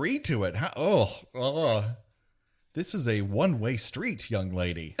agree to it? This is a one-way street, young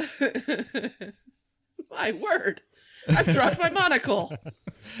lady. My word. I've dropped my monocle.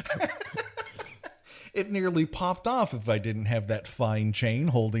 It nearly popped off if I didn't have that fine chain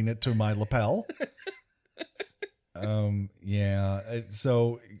holding it to my lapel.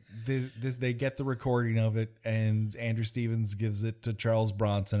 So they get the recording of it, and Andrew Stevens gives it to Charles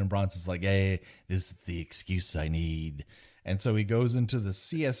Bronson, and Bronson's like, hey, this is the excuse I need. And so he goes into the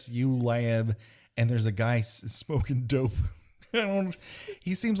CSU lab, and there's a guy smoking dope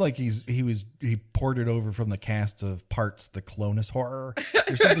He seems like he ported over from the cast of Parts, the Clonus Horror.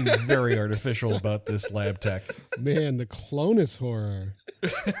 There's something very artificial about this lab tech. Man, the Clonus Horror.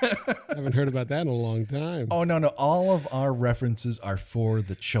 I haven't heard about that in a long time. Oh, no. All of our references are for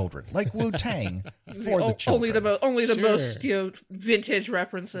the children. Like Wu-Tang, for the children. Only the Sure. most vintage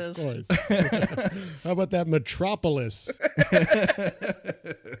references. Of course. How about that Metropolis?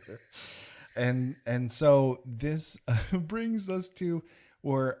 And so this brings us to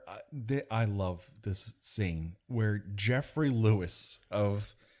where I love this scene where Jeffrey Lewis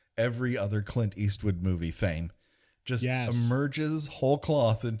of every other Clint Eastwood movie fame just emerges whole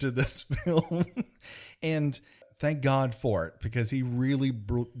cloth into this film. And thank God for it, because he really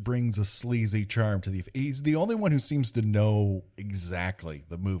brings a sleazy charm to he's the only one who seems to know exactly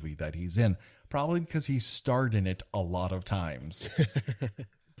the movie that he's in, probably because he starred in it a lot of times.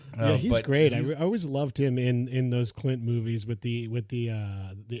 Yeah, he's great. I always loved him in those Clint movies with the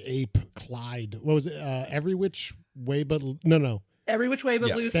ape Clyde. What was it? Every Which Way But No. Every Which Way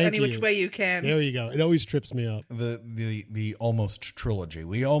But Loose, Any Which Way You Can. There you go. It always trips me up. The almost trilogy.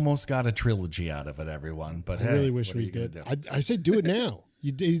 We almost got a trilogy out of it, everyone. But I really wish we did. I say do it now.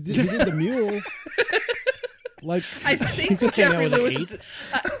 You did the mule. Like I think Jeffrey Lewis.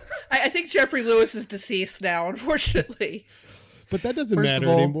 I think Jeffrey Lewis is deceased now, unfortunately. But that doesn't First matter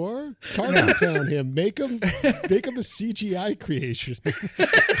of all, anymore. Target him. Make him a CGI creation.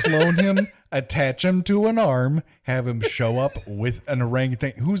 Clone him, attach him to an arm, have him show up with an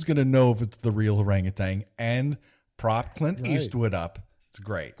orangutan. Who's going to know if it's the real orangutan? And prop Clint Eastwood up. It's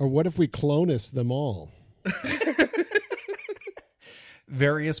great. Or what if we clonus them all?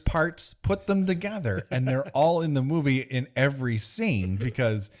 Various parts, put them together, and they're all in the movie in every scene,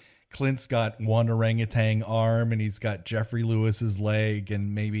 because Clint's got one orangutan arm, and he's got Jeffrey Lewis's leg,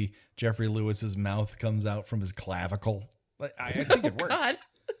 and maybe Jeffrey Lewis's mouth comes out from his clavicle. I think it works. God.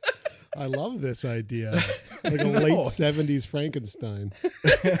 I love this idea. Like a late 70s Frankenstein.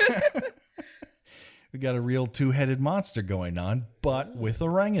 We got a real two-headed monster going on, but with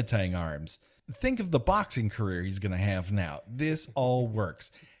orangutan arms. Think of the boxing career he's going to have now. This all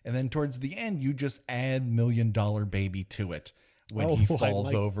works. And then towards the end, you just add $1 Million Baby to it when he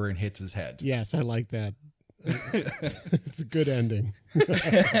falls over and hits his head. Yes, I like that. It's a good ending.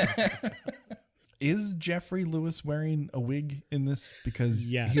 Is Jeffrey Lewis wearing a wig in this? Because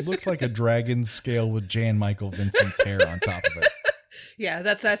yes. He looks like a dragon scale with Jan Michael Vincent's hair on top of it. Yeah,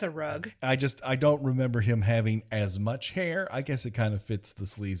 that's a rug. I don't remember him having as much hair. I guess it kind of fits the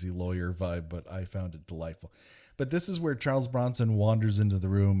sleazy lawyer vibe, but I found it delightful. But this is where Charles Bronson wanders into the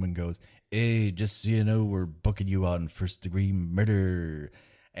room and goes, "Hey, just so you know, we're booking you on first-degree murder."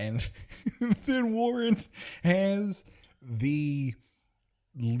 And then Warren has the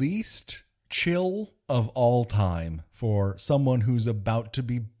least chill of all time for someone who's about to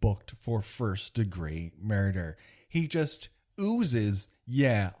be booked for first-degree murder. He just oozes,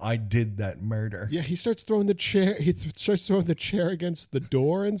 yeah, I did that murder. Yeah, he starts throwing the chair. He starts throwing the chair against the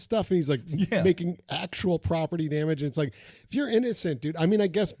door and stuff, and he's like making actual property damage. And it's like, if you're innocent, dude. I mean, I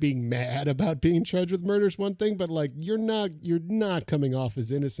guess being mad about being charged with murder is one thing, but like, you're not coming off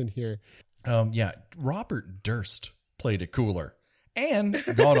as innocent here. Yeah, Robert Durst played it cooler and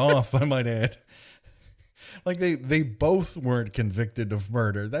got off, I might add. Like they both weren't convicted of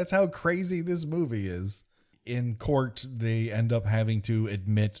murder. That's how crazy this movie is. In court, they end up having to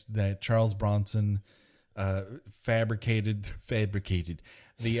admit that Charles Bronson fabricated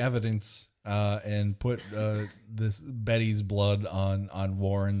the evidence and put this Betty's blood on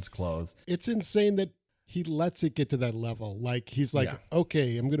Warren's clothes. It's insane that he lets it get to that level. Like, he's like,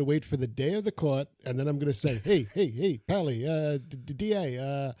 okay, I'm going to wait for the day of the court, and then I'm going to say, hey, Pally,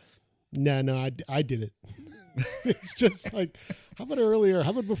 DA, no, I did it. It's just like, how about earlier? How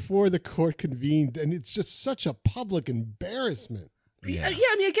about before the court convened? And it's just such a public embarrassment. Yeah,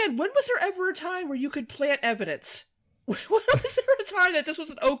 I mean, again, when was there ever a time where you could plant evidence? When was there a time that this was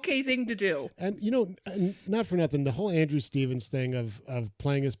an okay thing to do? And, you know, not for nothing, the whole Andrew Stevens thing of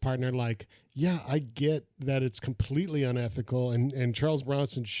playing his partner, like, yeah, I get that it's completely unethical and Charles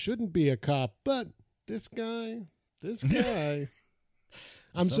Bronson shouldn't be a cop, but this guy,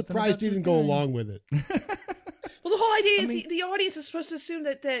 I'm surprised he didn't go along with it. Well, the whole idea is the audience is supposed to assume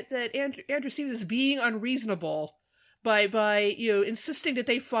that Andrew Stevens is being unreasonable by insisting that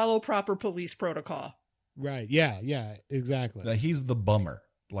they follow proper police protocol. Right. Yeah, exactly. He's the bummer.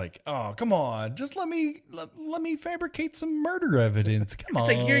 Like, oh, come on, just let me fabricate some murder evidence. Come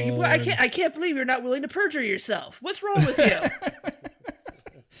on. It's like, I can't believe you're not willing to perjure yourself. What's wrong with you?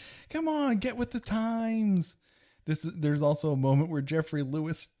 Come on, get with the times. There's also a moment where Jeffrey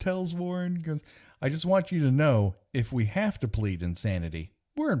Lewis tells Warren, goes, I just want you to know, if we have to plead insanity,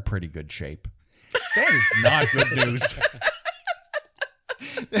 we're in pretty good shape. That is not good news.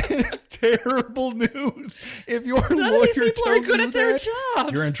 That is terrible news. If your lawyer tells you that,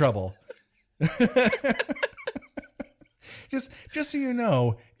 you're in trouble. Just so you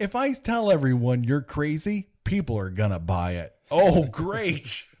know, if I tell everyone you're crazy, people are gonna buy it. Oh,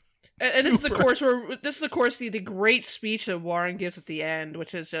 great. And this is of course the great speech that Warren gives at the end,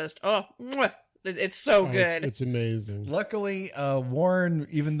 which is just it's so good. It's amazing. Luckily, Warren,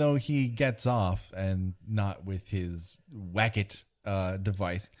 even though he gets off and not with his whack-it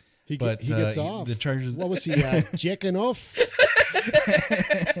device, he gets off. The charges. What was he jacking off?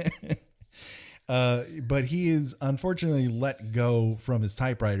 But he is unfortunately let go from his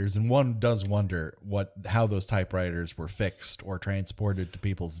typewriters, and one does wonder how those typewriters were fixed or transported to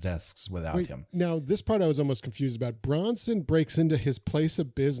people's desks without him. Now, this part I was almost confused about. Bronson breaks into his place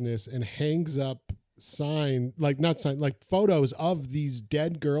of business and hangs up photos of these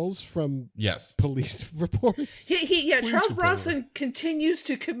dead girls from police reports. Charles Bronson continues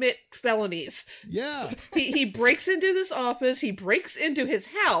to commit felonies. Yeah. He breaks into this office, he breaks into his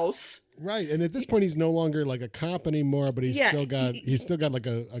house. Right, and at this point he's no longer like a cop anymore, but he's still got like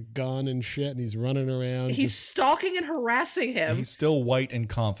a gun and shit, and he's running around. He's stalking and harassing him. He's still white and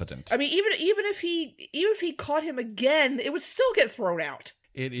confident. I mean, even if he caught him again, it would still get thrown out.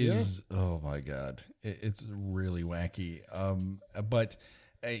 It is. Yeah. Oh my God, it's really wacky. But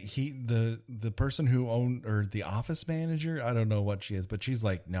the person who owned, or the office manager, I don't know what she is, but she's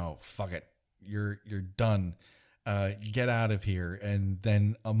like, no, fuck it, you're done. Get out of here. And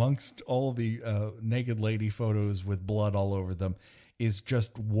then amongst all the naked lady photos with blood all over them is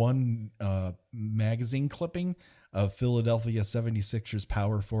just one magazine clipping of Philadelphia 76ers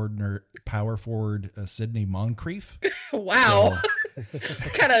power forward Sidney Moncrief. Wow.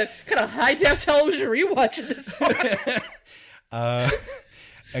 kind of high def television are you watching this?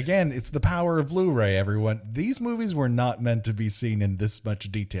 Again, it's the power of Blu-ray, everyone. These movies were not meant to be seen in this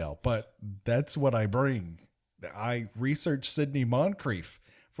much detail, but that's what I bring. I researched Sidney Moncrief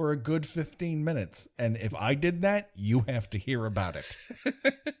for a good 15 minutes, and if I did that, you have to hear about it.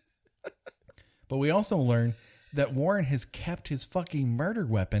 But we also learned that Warren has kept his fucking murder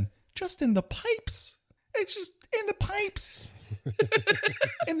weapon just in the pipes. It's just in the pipes.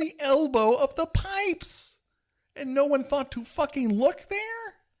 In the elbow of the pipes. And no one thought to fucking look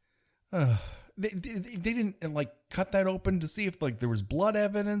there? They didn't like cut that open to see if like there was blood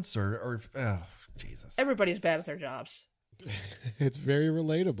evidence or Jesus. Everybody's bad at their jobs. It's very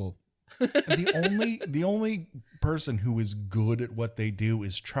relatable. The only person who is good at what they do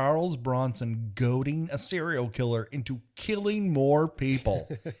is Charles Bronson goading a serial killer into killing more people.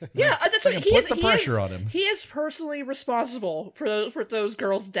 Yeah, that's what put the pressure on him. He is personally responsible for those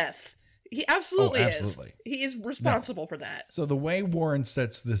girls' deaths. He absolutely is. He is responsible for that. So the way Warren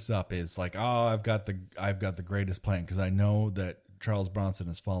sets this up is like, I've got the greatest plan because I know that Charles Bronson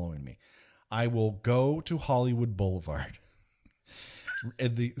is following me. I will go to Hollywood Boulevard.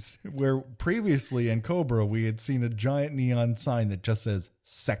 Where previously in Cobra we had seen a giant neon sign that just says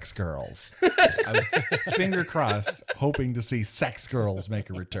sex girls. I was finger crossed hoping to see sex girls make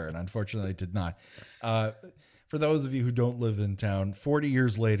a return. Unfortunately I did not. For those of you who don't live in town, 40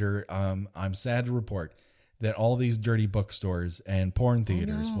 years later, I'm sad to report that all these dirty bookstores and porn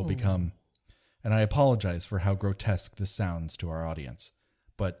theaters will become, and I apologize for how grotesque this sounds to our audience,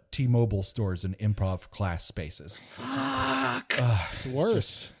 but T-Mobile stores and improv class spaces. Fuck. It's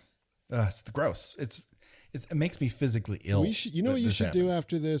worse. It's gross. It makes me physically ill. You know what you should do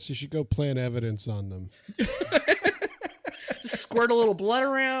after this? You should go plant evidence on them. Squirt a little blood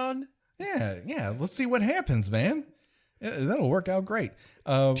around. Yeah. Let's see what happens, man. That'll work out great.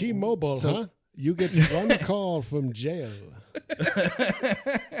 T-Mobile, huh? You get one call from jail.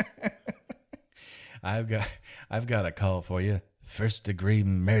 I've got a call for you. First degree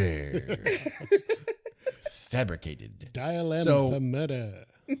murder. Fabricated. Dial M for murder.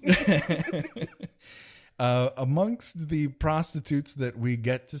 Amongst the prostitutes that we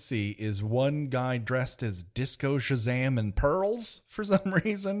get to see is one guy dressed as Disco Shazam and Pearls for some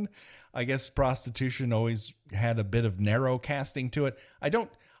reason. I guess prostitution always had a bit of narrow casting to it.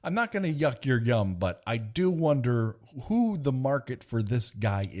 I'm not going to yuck your yum, but I do wonder who the market for this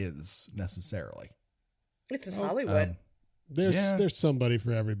guy is necessarily. It's Hollywood. There's somebody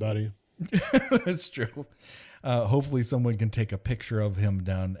for everybody. That's true. Hopefully someone can take a picture of him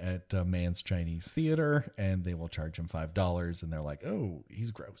down at Man's Chinese Theater and they will charge him $5 and they're like, oh,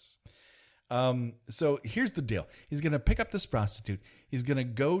 he's gross. So here's the deal. He's going to pick up this prostitute. He's going to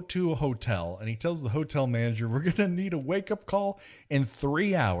go to a hotel, and he tells the hotel manager, we're going to need a wake-up call in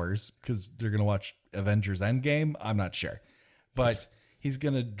 3 hours because they're going to watch Avengers Endgame. I'm not sure. But he's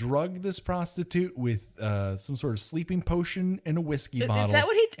going to drug this prostitute with some sort of sleeping potion in a whiskey bottle. Is that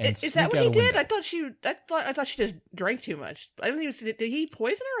what he did? Window. I thought she just drank too much. I didn't even see it. Did he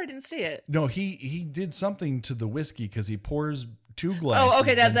poison her? I didn't see it. No, he did something to the whiskey because he pours 2 glasses. Oh,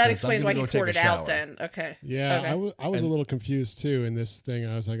 okay. That says, explains why he poured it out then. Okay. Yeah, okay. I was a little confused too in this thing.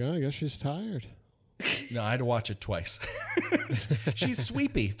 I was like, oh, I guess she's tired. No, I had to watch it twice. She's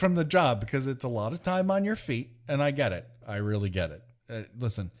sweepy from the job because it's a lot of time on your feet, and I get it. I really get it.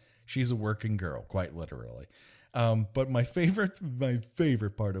 Listen, she's a working girl, quite literally. But my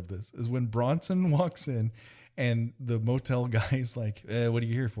favorite part of this is when Bronson walks in, and the motel guy's like, "What are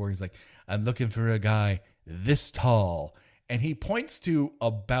you here for?" He's like, "I'm looking for a guy this tall," and he points to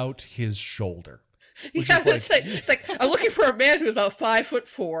about his shoulder. Yeah, it's like I'm looking for a man who's about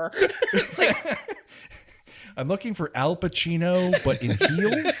 5'4". It's like I'm looking for Al Pacino, but in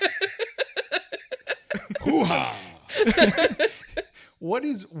heels. Hoo-ha!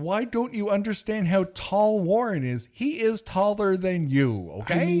 Why don't you understand how tall Warren is? He is taller than you,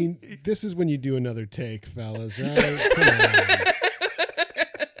 okay? I mean, this is when you do another take, fellas, right? Come on.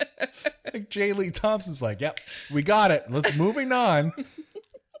 Like J. Lee Thompson's like, yep, we got it. Let's moving on.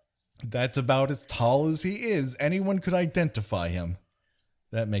 That's about as tall as he is. Anyone could identify him.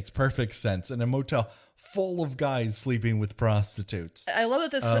 That makes perfect sense. In a motel full of guys sleeping with prostitutes. I love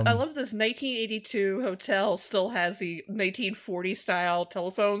that this 1982 hotel still has the 1940 style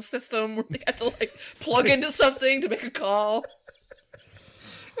telephone system where you have to like plug into something to make a call.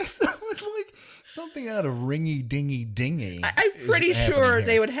 It's like something out of Ringy Dingy Dingy. I'm pretty sure here.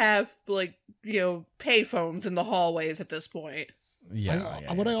 they would have like, pay phones in the hallways at this point.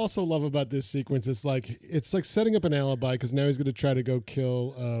 Yeah. What I also love about this sequence is it's like setting up an alibi because now he's going to try to go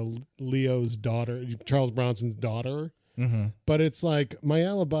kill Leo's daughter, Charles Bronson's daughter. Mm-hmm. But it's like my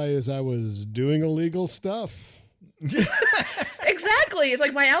alibi is I was doing illegal stuff. Exactly. It's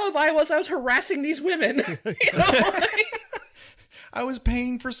like my alibi was I was harassing these women. I was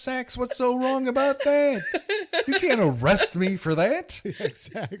paying for sex. What's so wrong about that? You can't arrest me for that. Yeah,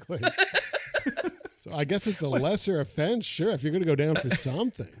 exactly. So I guess it's a lesser offense, sure, if you're going to go down for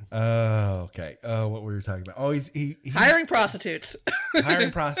something. Okay. What we were talking about? Oh, he's hiring prostitutes. Hiring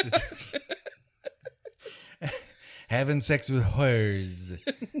prostitutes. Having sex with whores.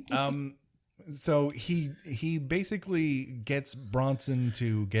 So he basically gets Bronson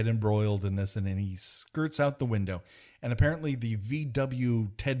to get embroiled in this, and then he skirts out the window. And apparently the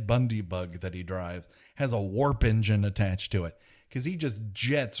VW Ted Bundy bug that he drives has a warp engine attached to it. Because he just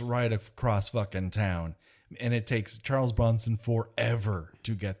jets right across fucking town. And it takes Charles Bronson forever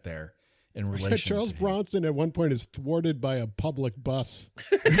to get there in relation Charles to him. Bronson at one point is thwarted by a public bus.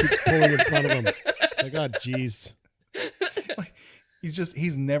 Keeps pulling in front of him. Like, oh, jeez.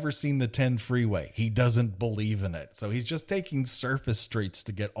 He's never seen the 10 freeway. He doesn't believe in it. So he's just taking surface streets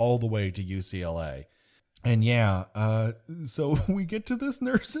to get all the way to UCLA. And so we get to this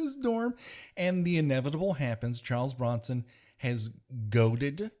nurse's dorm, and the inevitable happens. Charles Bronson has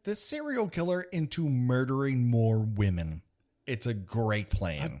goaded the serial killer into murdering more women. It's a great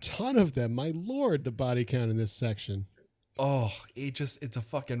plan. A ton of them. My Lord, the body count in this section. Oh, it's a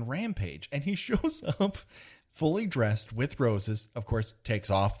fucking rampage. And he shows up fully dressed with roses, of course,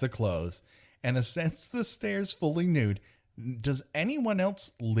 takes off the clothes, and ascends the stairs fully nude. Does anyone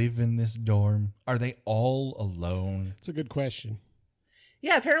else live in this dorm? Are they all alone? It's a good question.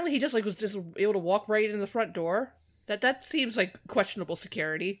 Yeah, apparently he just was just able to walk right in the front door. That seems like questionable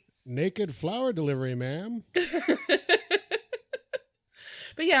security. Naked flower delivery, ma'am.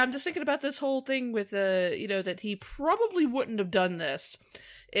 But yeah, I'm just thinking about this whole thing with that he probably wouldn't have done this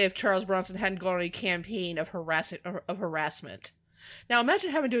if Charles Bronson hadn't gone on a campaign of harassment. Now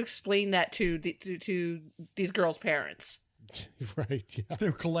imagine having to explain that to these girls' parents. Right, yeah.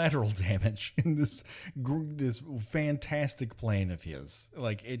 Their collateral damage in this fantastic plan of his.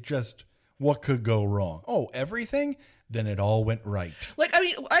 Like, what could go wrong? Oh, everything? Then it all went right. Like, I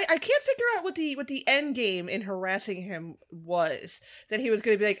mean, I can't figure out what the end game in harassing him was. That he was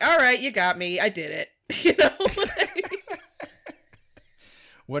going to be like, all right, you got me. I did it.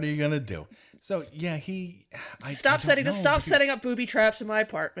 What are you going to do? So, yeah, stop setting up booby traps in my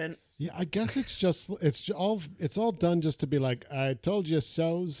apartment. Yeah, I guess it's all done just to be like, I told you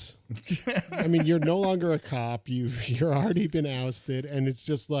so's. I mean, you're no longer a cop. You're already been ousted, and it's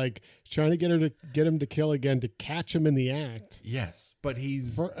just like trying to get him to kill again to catch him in the act. Yes, but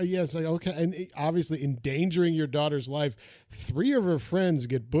he's yes, like, okay, and obviously endangering your daughter's life. 3 of her friends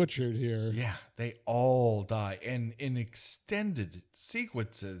get butchered here. yeah, they all die, and in extended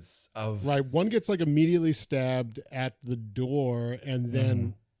sequences of Right, one gets like immediately stabbed at the door, and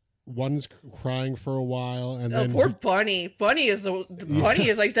then one's crying for a while, and then poor Bunny. Bunny is Bunny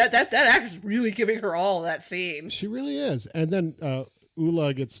is like that actor's really giving her all that scene. she really is. And then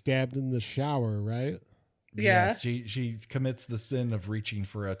Ula gets stabbed in the shower, right? Yeah. Yes, she commits the sin of reaching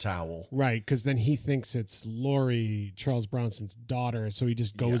for a towel. Right, because then he thinks it's Lori, Charles Bronson's daughter, so he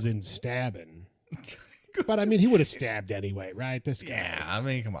just goes in stabbing. But I mean, he would have stabbed anyway, right? This guy. Yeah, I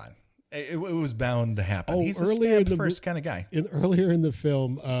mean, come on. It was bound to happen. Oh, He's a earlier in stab the first kind of guy. Earlier in the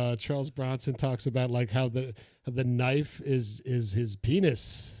film, Charles Bronson talks about like how the knife is his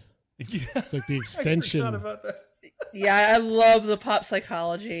penis. Yeah. It's like the I extension. forgot about that. Yeah, I love the pop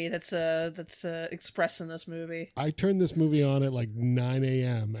psychology that's expressed in this movie. I turned this movie on at like 9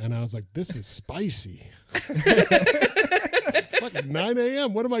 a.m. and I was like, this is spicy. Fuck 9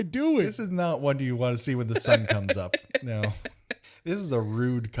 a.m. What am I doing? This is not one you want to see when the sun comes up. No. This is a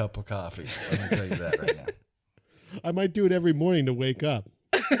rude cup of coffee. Let me tell you that right now. I might do it every morning to wake up.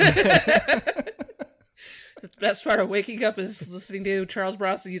 The best part of waking up is listening to Charles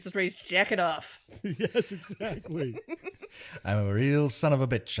Bronson use the phrase "jack it off." Yes, exactly. I'm a real son of a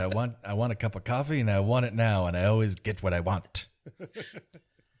bitch. I want a cup of coffee and I want it now, and I always get what I want.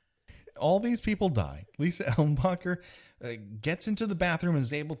 All these people die. Lisa Ellenbacher gets into the bathroom and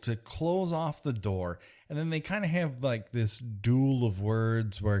is able to close off the door. And then they kind of have like this duel of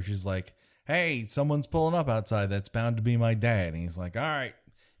words where she's like, hey, someone's pulling up outside. That's bound to be my dad. And he's like, all right,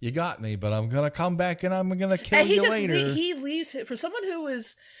 you got me, but I'm going to come back and I'm going to kill you later. He leaves it for someone who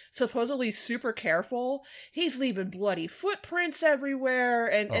is supposedly super careful. He's leaving bloody footprints everywhere.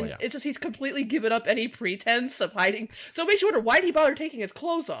 And it's just, he's completely given up any pretense of hiding. So it makes you wonder, why did he bother taking his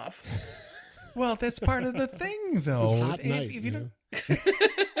clothes off? Well, that's part of the thing, though. It's hot night, if you don't...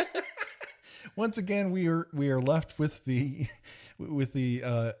 Once again, we are left with the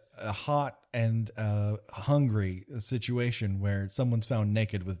hot and hungry situation where someone's found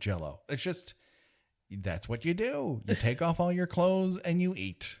naked with Jell-O. It's just, that's what you do. You take off all your clothes and you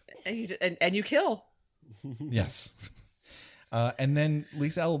eat. And you kill. Yes. And then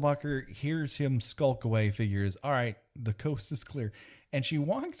Lisa Ellenbacher hears him skulk away, figures, all right, the coast is clear. And she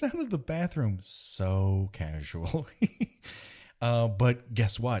walks out of the bathroom so casually. But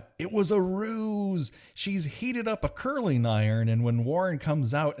guess what? It was a ruse. She's heated up a curling iron, and when Warren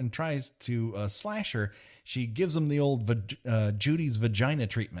comes out and tries to slash her, she gives him the old Judy's vagina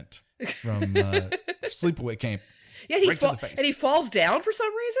treatment from Sleepaway Camp. Yeah, he falls down for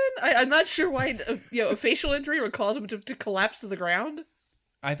some reason. I'm not sure why. A facial injury would cause him to collapse to the ground.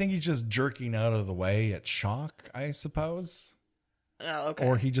 I think he's just jerking out of the way at shock, I suppose. Oh, okay.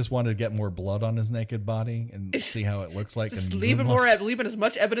 Or he just wanted to get more blood on his naked body and see how it looks like. Just leaving as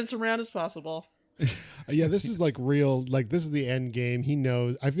much evidence around as possible. Yeah, this is like real. Like, this is the end game. He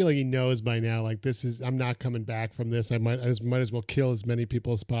knows. I feel like he knows by now. Like, I'm not coming back from this. I might as well kill as many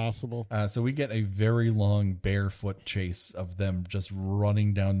people as possible. So we get a very long barefoot chase of them just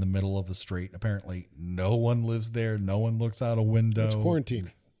running down the middle of a street. Apparently, no one lives there. No one looks out a window. It's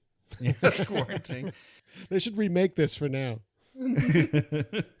quarantine. Yeah, it's quarantine. They should remake this for now.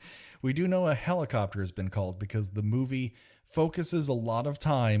 We do know a helicopter has been called because the movie focuses a lot of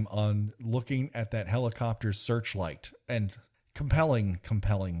time on looking at that helicopter's searchlight, and compelling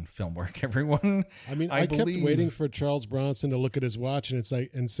film work, everyone. I mean, I kept waiting for Charles Bronson to look at his watch and say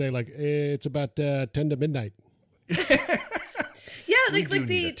it's about 10 to midnight. Yeah,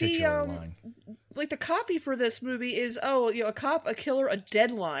 like the copy for this movie is a cop, a killer, a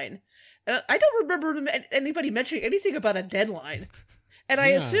deadline. I don't remember anybody mentioning anything about a deadline. And I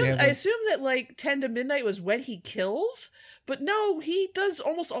assume that like 10 to midnight was when he kills, but no, he does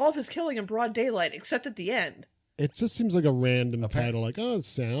almost all of his killing in broad daylight except at the end. It just seems like a random title, like, oh, it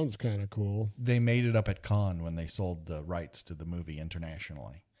sounds kind of cool. They made it up at Cannes when they sold the rights to the movie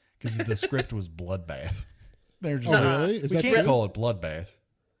internationally because the script was Bloodbath. They're just really? We can't call it Bloodbath.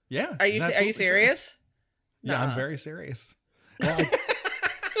 Yeah. Are you serious? Yeah, I'm very serious.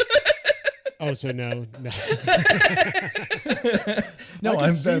 Well, so no. No,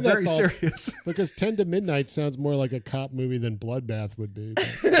 I'm very serious. Because 10 to Midnight sounds more like a cop movie than Bloodbath would be.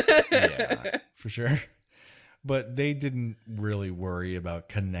 Yeah, for sure. but they didn't really worry about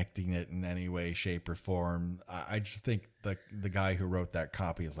connecting it in any way, shape, or form. I just think the guy who wrote that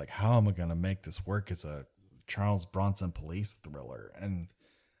copy is like, how am I going to make this work as a Charles Bronson police thriller? And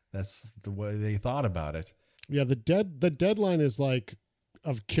that's the way they thought about it. Yeah, the deadline is like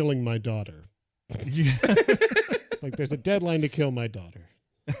of killing my daughter. Yeah. Like there's a deadline to kill my daughter.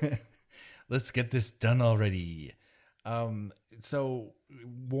 Let's get this done already. So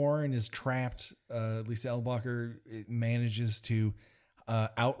Warren is trapped. Lisa Elbacher manages to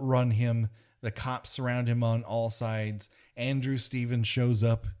outrun him. The cops surround him on all sides. Andrew Stevens shows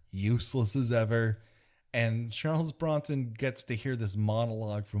up, useless as ever. And Charles Bronson gets to hear this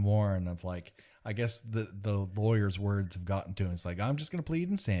monologue from Warren of like, I guess the lawyer's words have gotten to him. It's like, I'm just going to plead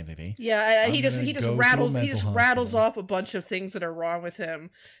insanity. Yeah, he just rattles off a bunch of things that are wrong with him.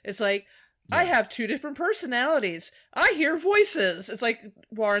 It's like, yeah. I have 2 different personalities. I hear voices. It's like,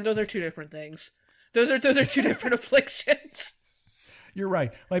 Warren, those are 2 different things. Those are 2 different afflictions. You're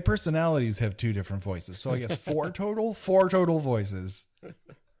right. My personalities have 2 different voices. So I guess 4 total voices.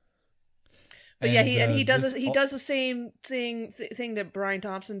 But yeah, he does the same thing that Brian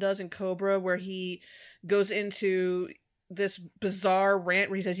Thompson does in Cobra, where he goes into this bizarre rant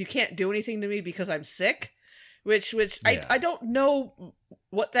where he says, "You can't do anything to me because I'm sick," which yeah. I don't know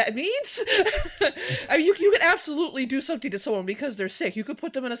what that means. I mean, you can absolutely do something to someone because they're sick. You could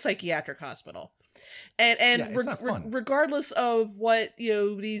put them in a psychiatric hospital, and yeah, regardless of what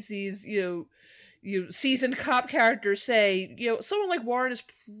these seasoned cop characters say, someone like Warren is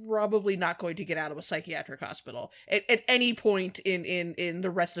probably not going to get out of a psychiatric hospital at any point in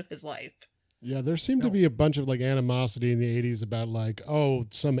the rest of his life. Yeah, there seemed to be a bunch of like animosity in the 80s about like, oh,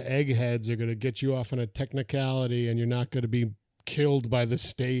 some eggheads are going to get you off on a technicality and you're not going to be killed by the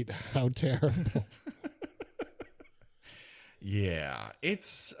state. How terrible. Yeah,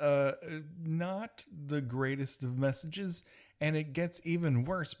 it's not the greatest of messages. And it gets even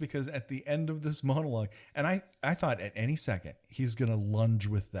worse because at the end of this monologue, and I thought at any second he's going to lunge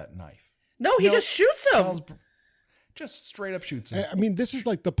with that knife. No, he just shoots him. Charles just straight up shoots him. I mean, this is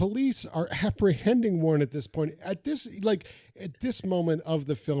like the police are apprehending Warren at this point. At this moment of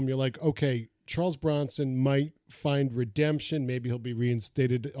the film, you're like, okay, Charles Bronson might find redemption. Maybe he'll be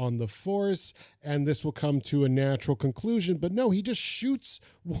reinstated on the force, and this will come to a natural conclusion. But no, he just shoots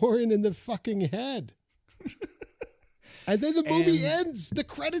Warren in the fucking head. And then the movie ends. The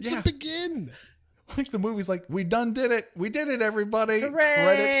credits begin. Like the movie's like, we did it. We did it, everybody. Hooray!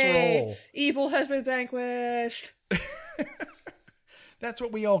 Credits roll. Evil has been vanquished. That's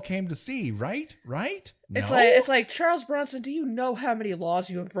what we all came to see, right? Right? No? It's like Charles Bronson, do you know how many laws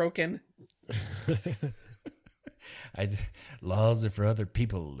you have broken? Laws are for other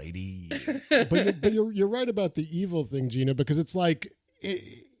people, lady. But you're right about the evil thing, Gina, because it's like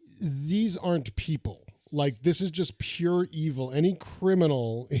these aren't people. Like, this is just pure evil. Any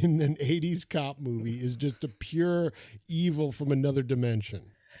criminal in an 80s cop movie is just a pure evil from another dimension.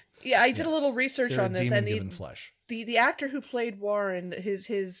 Yeah, I did a little research on this, and flesh. The actor who played Warren,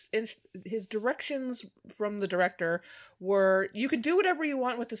 his directions from the director were, you can do whatever you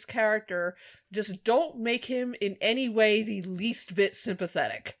want with this character, just don't make him in any way the least bit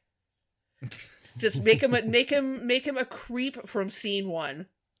sympathetic. Just make him a creep from scene 1.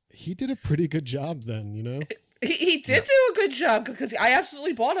 He did a pretty good job then, He did do a good job because I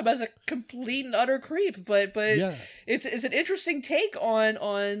absolutely bought him as a complete and utter creep. But yeah. It's an interesting take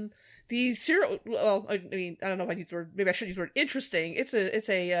on the serial. Well, I mean, I don't know if I use the word. Maybe I should use the word interesting. It's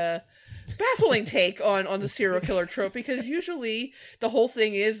a baffling take on the serial killer trope, because usually the whole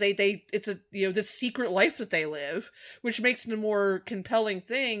thing is it's a this secret life that they live, which makes it a more compelling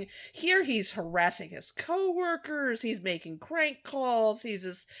thing. Here he's harassing his coworkers, he's making crank calls, he's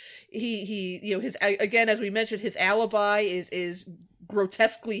just his, again, as we mentioned, his alibi is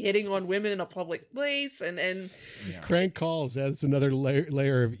grotesquely hitting on women in a public place, and crank calls. That's another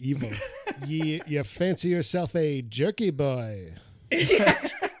layer of evil. you fancy yourself a jerky boy.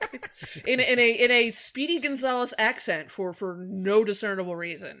 in a Speedy Gonzalez accent for no discernible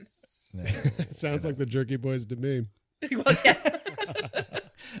reason. It sounds like the Jerky Boys to me. Well, yeah.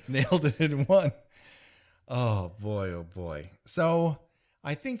 Nailed it in one. Oh boy. So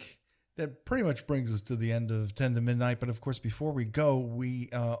I think that pretty much brings us to the end of 10 to Midnight. But of course, before we go, we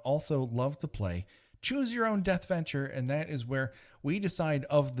also love to play Choose Your Own Death Venture, and that is where we decide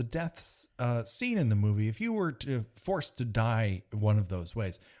of the deaths seen in the movie. If you were forced to die one of those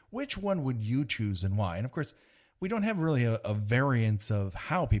ways, which one would you choose and why? And of course, we don't have really a variance of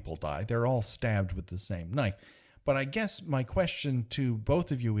how people die. They're all stabbed with the same knife. But I guess my question to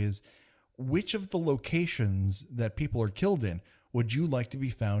both of you is, which of the locations that people are killed in would you like to be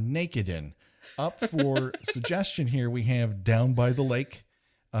found naked in? Up for suggestion here, we have Down by the Lake,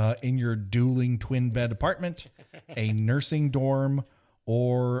 in your dueling twin bed apartment, a nursing dorm,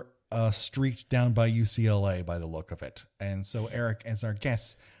 or a street down by UCLA by the look of it. And so, Eric, as our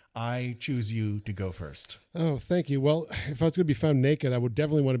guest, I choose you to go first. Oh, thank you. Well, if I was going to be found naked, I would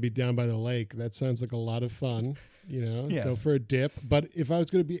definitely want to be down by the lake. That sounds like a lot of fun, Yes. Go for a dip. But if I was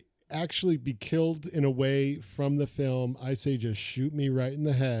going to be killed in a way from the film, I say just shoot me right in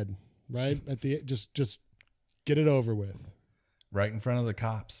the head, right? At the just get it over with. Right in front of the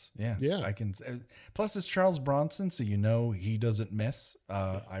cops. Yeah. Yeah. I can. Plus, it's Charles Bronson, so he doesn't miss.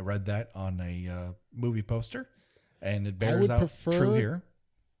 I read that on a movie poster, and it bears out true here.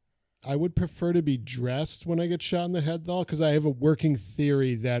 I would prefer to be dressed when I get shot in the head, though, because I have a working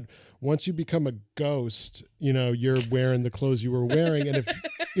theory that once you become a ghost, you're wearing the clothes you were wearing. And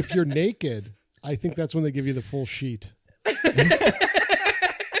if you're naked, I think that's when they give you the full sheet.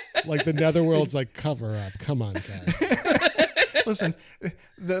 Like the netherworld's like, cover up. Come on, guys. Listen,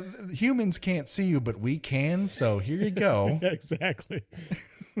 the humans can't see you, but we can. So here you go. Exactly.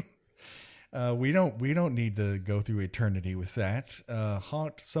 We don't need to go through eternity with that.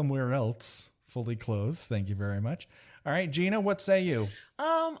 Haunt somewhere else, fully clothed. Thank you very much. All right, Gina, what say you?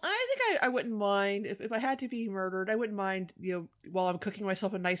 I think I wouldn't mind if I had to be murdered. I wouldn't mind, while I'm cooking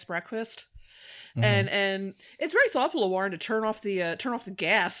myself a nice breakfast. Mm-hmm. And it's very thoughtful of Warren to turn off the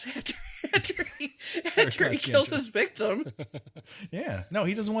gas after he kills his victim. Yeah, no,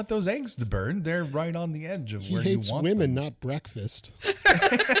 he doesn't want those eggs to burn. They're right on the edge of where you want them. He hates women, not breakfast.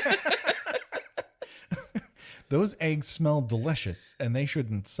 Those eggs smell delicious, and they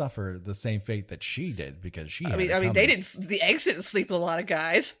shouldn't suffer the same fate that she did because she. I mean, they didn't. The eggs didn't sleep with a lot of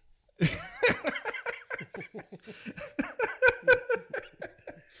guys.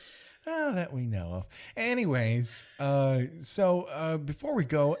 Oh, that we know of. Anyways, so before we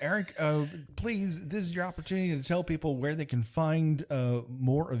go, Eric, please, this is your opportunity to tell people where they can find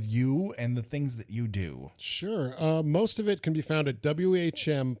more of you and the things that you do. Sure. Most of it can be found at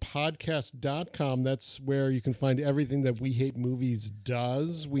whmpodcast.com. That's where you can find everything that We Hate Movies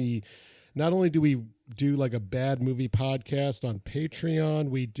does. Not only do we do like a bad movie podcast on Patreon,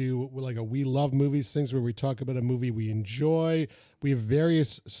 we do like a We Love Movies things where we talk about a movie we enjoy. We have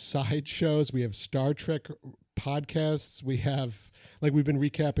various side shows. We have Star Trek podcasts. We have, we've been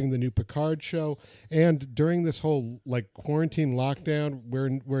recapping the new Picard show. And during this whole quarantine lockdown,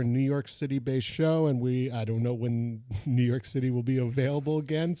 we're a New York City based show, and I don't know when New York City will be available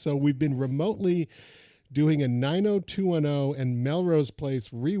again. So we've been remotely doing a 90210 and Melrose Place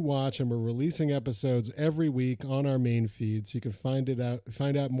rewatch, and we're releasing episodes every week on our main feed. So you can find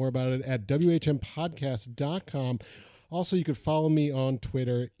out more about it at whmpodcast.com. Also, you could follow me on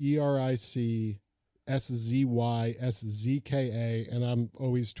Twitter, ERICSZYSZKA, and I'm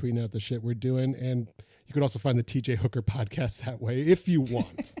always tweeting out the shit we're doing. And you could also find the TJ Hooker podcast that way if you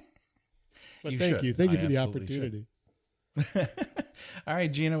want. But thank you for the opportunity. All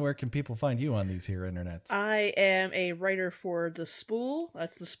right, Gina, where can people find you on these here internets? I am a writer for The Spool.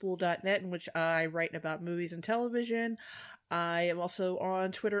 That's thespool.net, in which I write about movies and television. I am also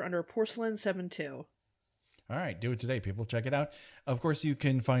on Twitter under Porcelain72. All right, do it today, people. Check it out. Of course, you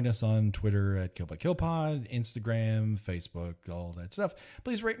can find us on Twitter at KillByKillPod, Instagram, Facebook, all that stuff.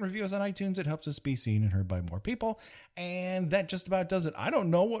 Please rate and review us on iTunes. It helps us be seen and heard by more people. And that just about does it. I don't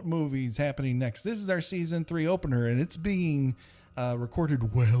know what movie's happening next. This is our season 3 opener, and it's being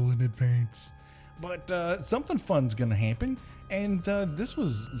recorded well in advance. But something fun's going to happen. And this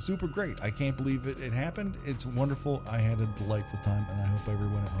was super great. I can't believe it happened. It's wonderful. I had a delightful time, and I hope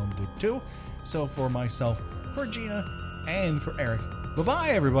everyone at home did too. So for myself, for Gina, and for Eric, bye-bye,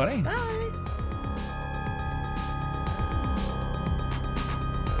 everybody. Bye.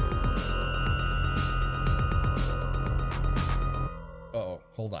 Uh-oh,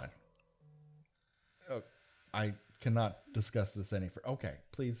 hold on. Oh, I cannot discuss this any further. Okay,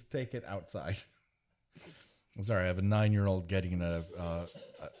 please take it outside. I'm sorry, I have a 9-year-old getting a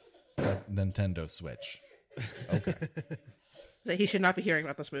Nintendo Switch. Okay. So he should not be hearing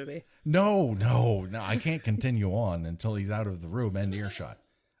about this movie. No, I can't continue on until he's out of the room and earshot.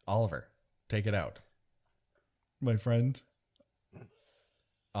 Oliver, take it out. My friend.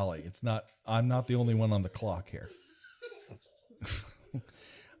 Ollie, I'm not the only one on the clock here.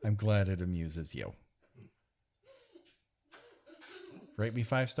 I'm glad it amuses you. Rate me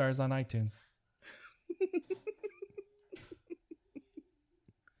 5 stars on iTunes.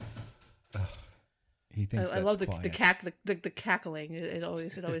 He thinks I love quiet. the cackling. It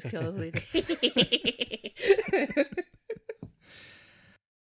always kills me.